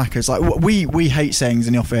on Schumacher's, like we hate sayings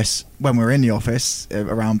in the office when we're in the office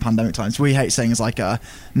around pandemic times. We hate sayings like a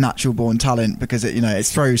natural born talent because it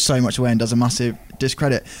throws so much away and does a massive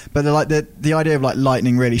discredit. But the idea of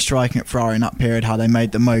lightning really striking at Ferrari in that period, how they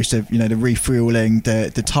made the most of the refueling,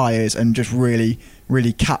 the tyres, and just really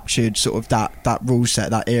captured sort of that rule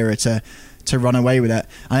set, that era to run away with it.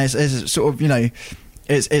 And it's sort of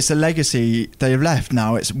It's a legacy they've left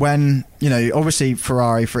now. It's when, obviously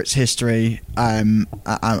Ferrari, for its history and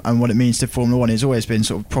what it means to Formula One, has always been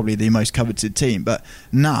sort of probably the most coveted team. But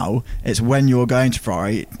now it's when you're going to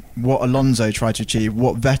Ferrari, what Alonso tried to achieve,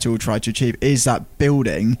 what Vettel tried to achieve, is that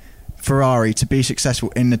building Ferrari to be successful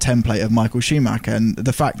in the template of Michael Schumacher. And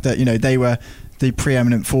the fact that, they were the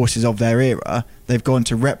preeminent forces of their era, they've gone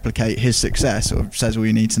to replicate his success, sort of says all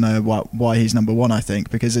you need to know about why he's number one, I think,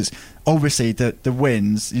 because it's obviously the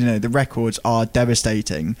wins, the records are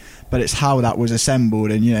devastating, but it's how that was assembled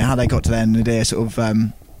and how they got to the end of the day, sort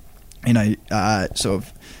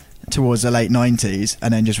of towards the late 90s,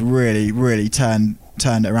 and then just really turned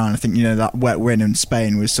it around. I think that wet win in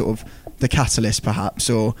Spain was sort of the catalyst, perhaps,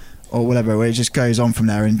 or whatever, where it just goes on from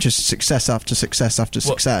there and just success after success after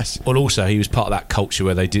success. Well, also he was part of that culture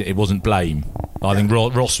where it wasn't blame. I think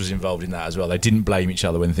Ross was involved in that as well. They didn't blame each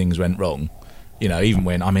other when things went wrong. Even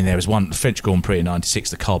when, there was one French Grand Prix in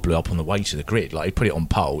 '96, the car blew up on the way to the grid. He put it on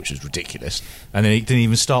pole, which was ridiculous, and then he didn't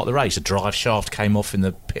even start the race. A drive shaft came off in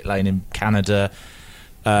the pit lane in Canada,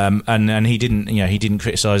 and he didn't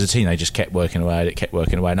criticise the team. They just kept working away. It kept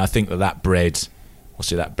working away, and I think that bred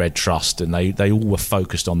trust, and they all were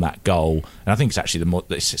focused on that goal. And I think it's actually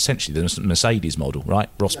it's essentially the Mercedes model, right?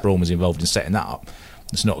 Ross Brawn was involved in setting that up.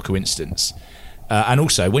 It's not a coincidence. And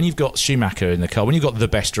also, when you've got Schumacher in the car, when you've got the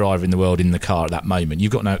best driver in the world in the car at that moment,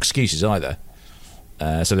 you've got no excuses either.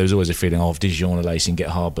 So there was always a feeling of Dijon and Racing get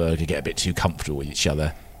Harburger, get a bit too comfortable with each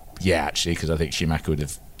other. Yeah, actually, because I think Schumacher would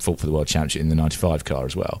have fought for the world championship in the '95 car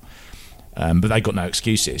as well. But they got no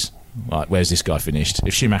excuses. Like, where's this guy finished?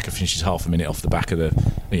 If Schumacher finishes half a minute off the back of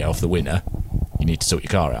off the winner, you need to sort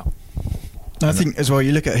your car out. I think as well,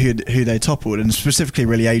 you look at who they toppled, and specifically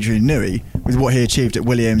really Adrian Newey with what he achieved at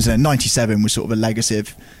Williams, and '97 was sort of a legacy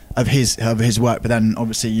of his work. But then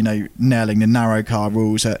obviously nailing the narrow car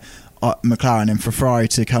rules at McLaren, and for Ferrari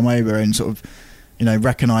to come over and sort of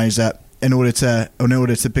recognise that in order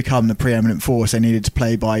to become the preeminent force, they needed to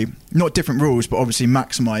play by not different rules, but obviously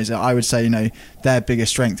maximise it. I would say their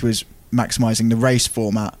biggest strength was maximising the race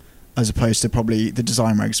format, as opposed to probably the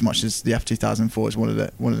design regs, as much as the F2004 is one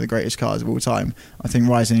of the greatest cars of all time. I think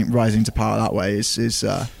rising to power that way is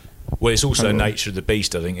well, it's also nature of the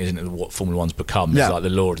beast, I think, isn't it? What Formula One's become. It's like the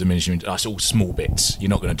law of diminishing. It's all small bits. You're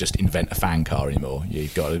not going to just invent a fan car anymore.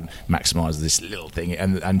 You've got to maximise this little thing.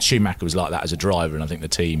 And Schumacher was like that as a driver, and I think the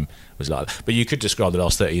team was like that. But you could describe the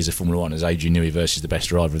last 30 years of Formula One as Adrian Newey versus the best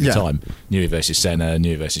driver of the time. Newey versus Senna,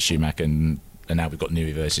 Newey versus Schumacher, and now we've got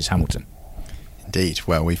Newey versus Hamilton. Indeed.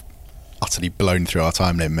 Well, we've utterly blown through our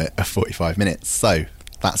time limit of 45 minutes. So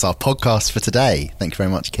that's our podcast for today. Thank you very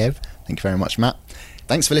much, Kev. Thank you very much, Matt.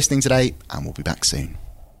 Thanks for listening today, and we'll be back soon.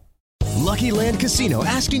 Lucky Land Casino,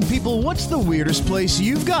 asking people, what's the weirdest place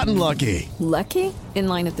you've gotten lucky? Lucky? In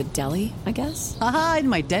line at the deli, I guess? Aha, in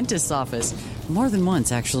my dentist's office. More than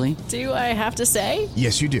once, actually. Do I have to say?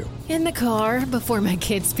 Yes, you do. In the car before my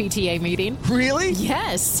kids' PTA meeting. Really?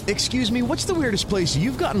 Yes. Excuse me, what's the weirdest place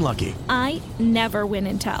you've gotten lucky? I never win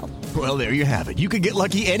and tell. Well, there you have it. You can get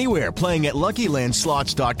lucky anywhere, playing at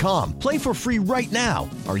LuckyLandSlots.com. Play for free right now.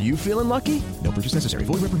 Are you feeling lucky? No purchase necessary.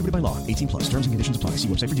 Void where prohibited by law. 18+. Terms and conditions apply. See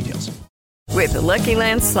website for details. With the Lucky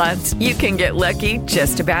Land Slots, you can get lucky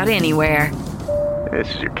just about anywhere.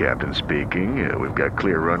 This is your captain speaking. We've got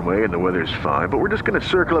clear runway and the weather's fine, but we're just going to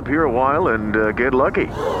circle up here a while and get lucky.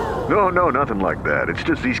 No, nothing like that. It's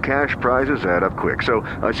just these cash prizes add up quick. So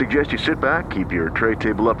I suggest you sit back, keep your tray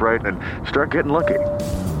table upright, and start getting lucky.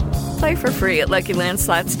 Play for free at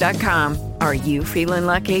LuckyLandSlots.com. Are you feeling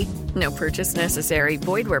lucky? No purchase necessary.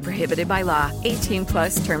 Void where prohibited by law.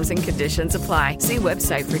 18+ terms and conditions apply. See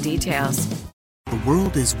website for details. The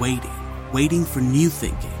world is waiting for new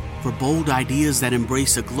thinking, for bold ideas that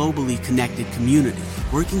embrace a globally connected community,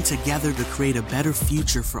 working together to create a better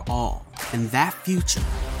future for all. And that future,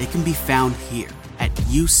 it can be found here at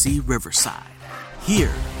UC Riverside.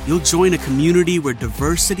 Here, you'll join a community where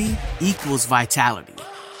diversity equals vitality,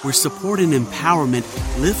 where support and empowerment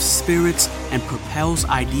lifts spirits and propels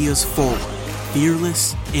ideas forward.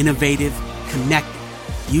 Fearless, innovative, connected.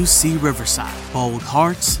 UC Riverside. Bold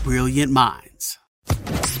hearts, brilliant minds.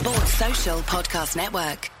 Sports Social Podcast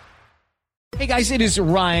Network. Hey guys, it is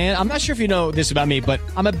Ryan. I'm not sure if you know this about me, but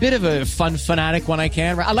I'm a bit of a fun fanatic when I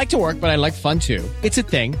can. I like to work, but I like fun too. It's a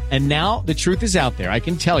thing. And now the truth is out there. I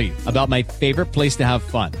can tell you about my favorite place to have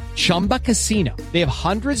fun. Chumba Casino. They have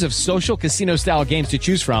hundreds of social casino style games to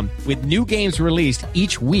choose from with new games released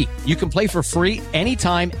each week. You can play for free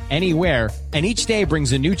anytime, anywhere. And each day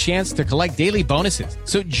brings a new chance to collect daily bonuses.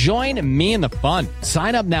 So join me in the fun.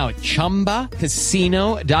 Sign up now at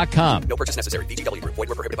ChumbaCasino.com. No purchase necessary. VGW Group. Void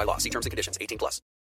where prohibited by law. See terms and conditions. 18+.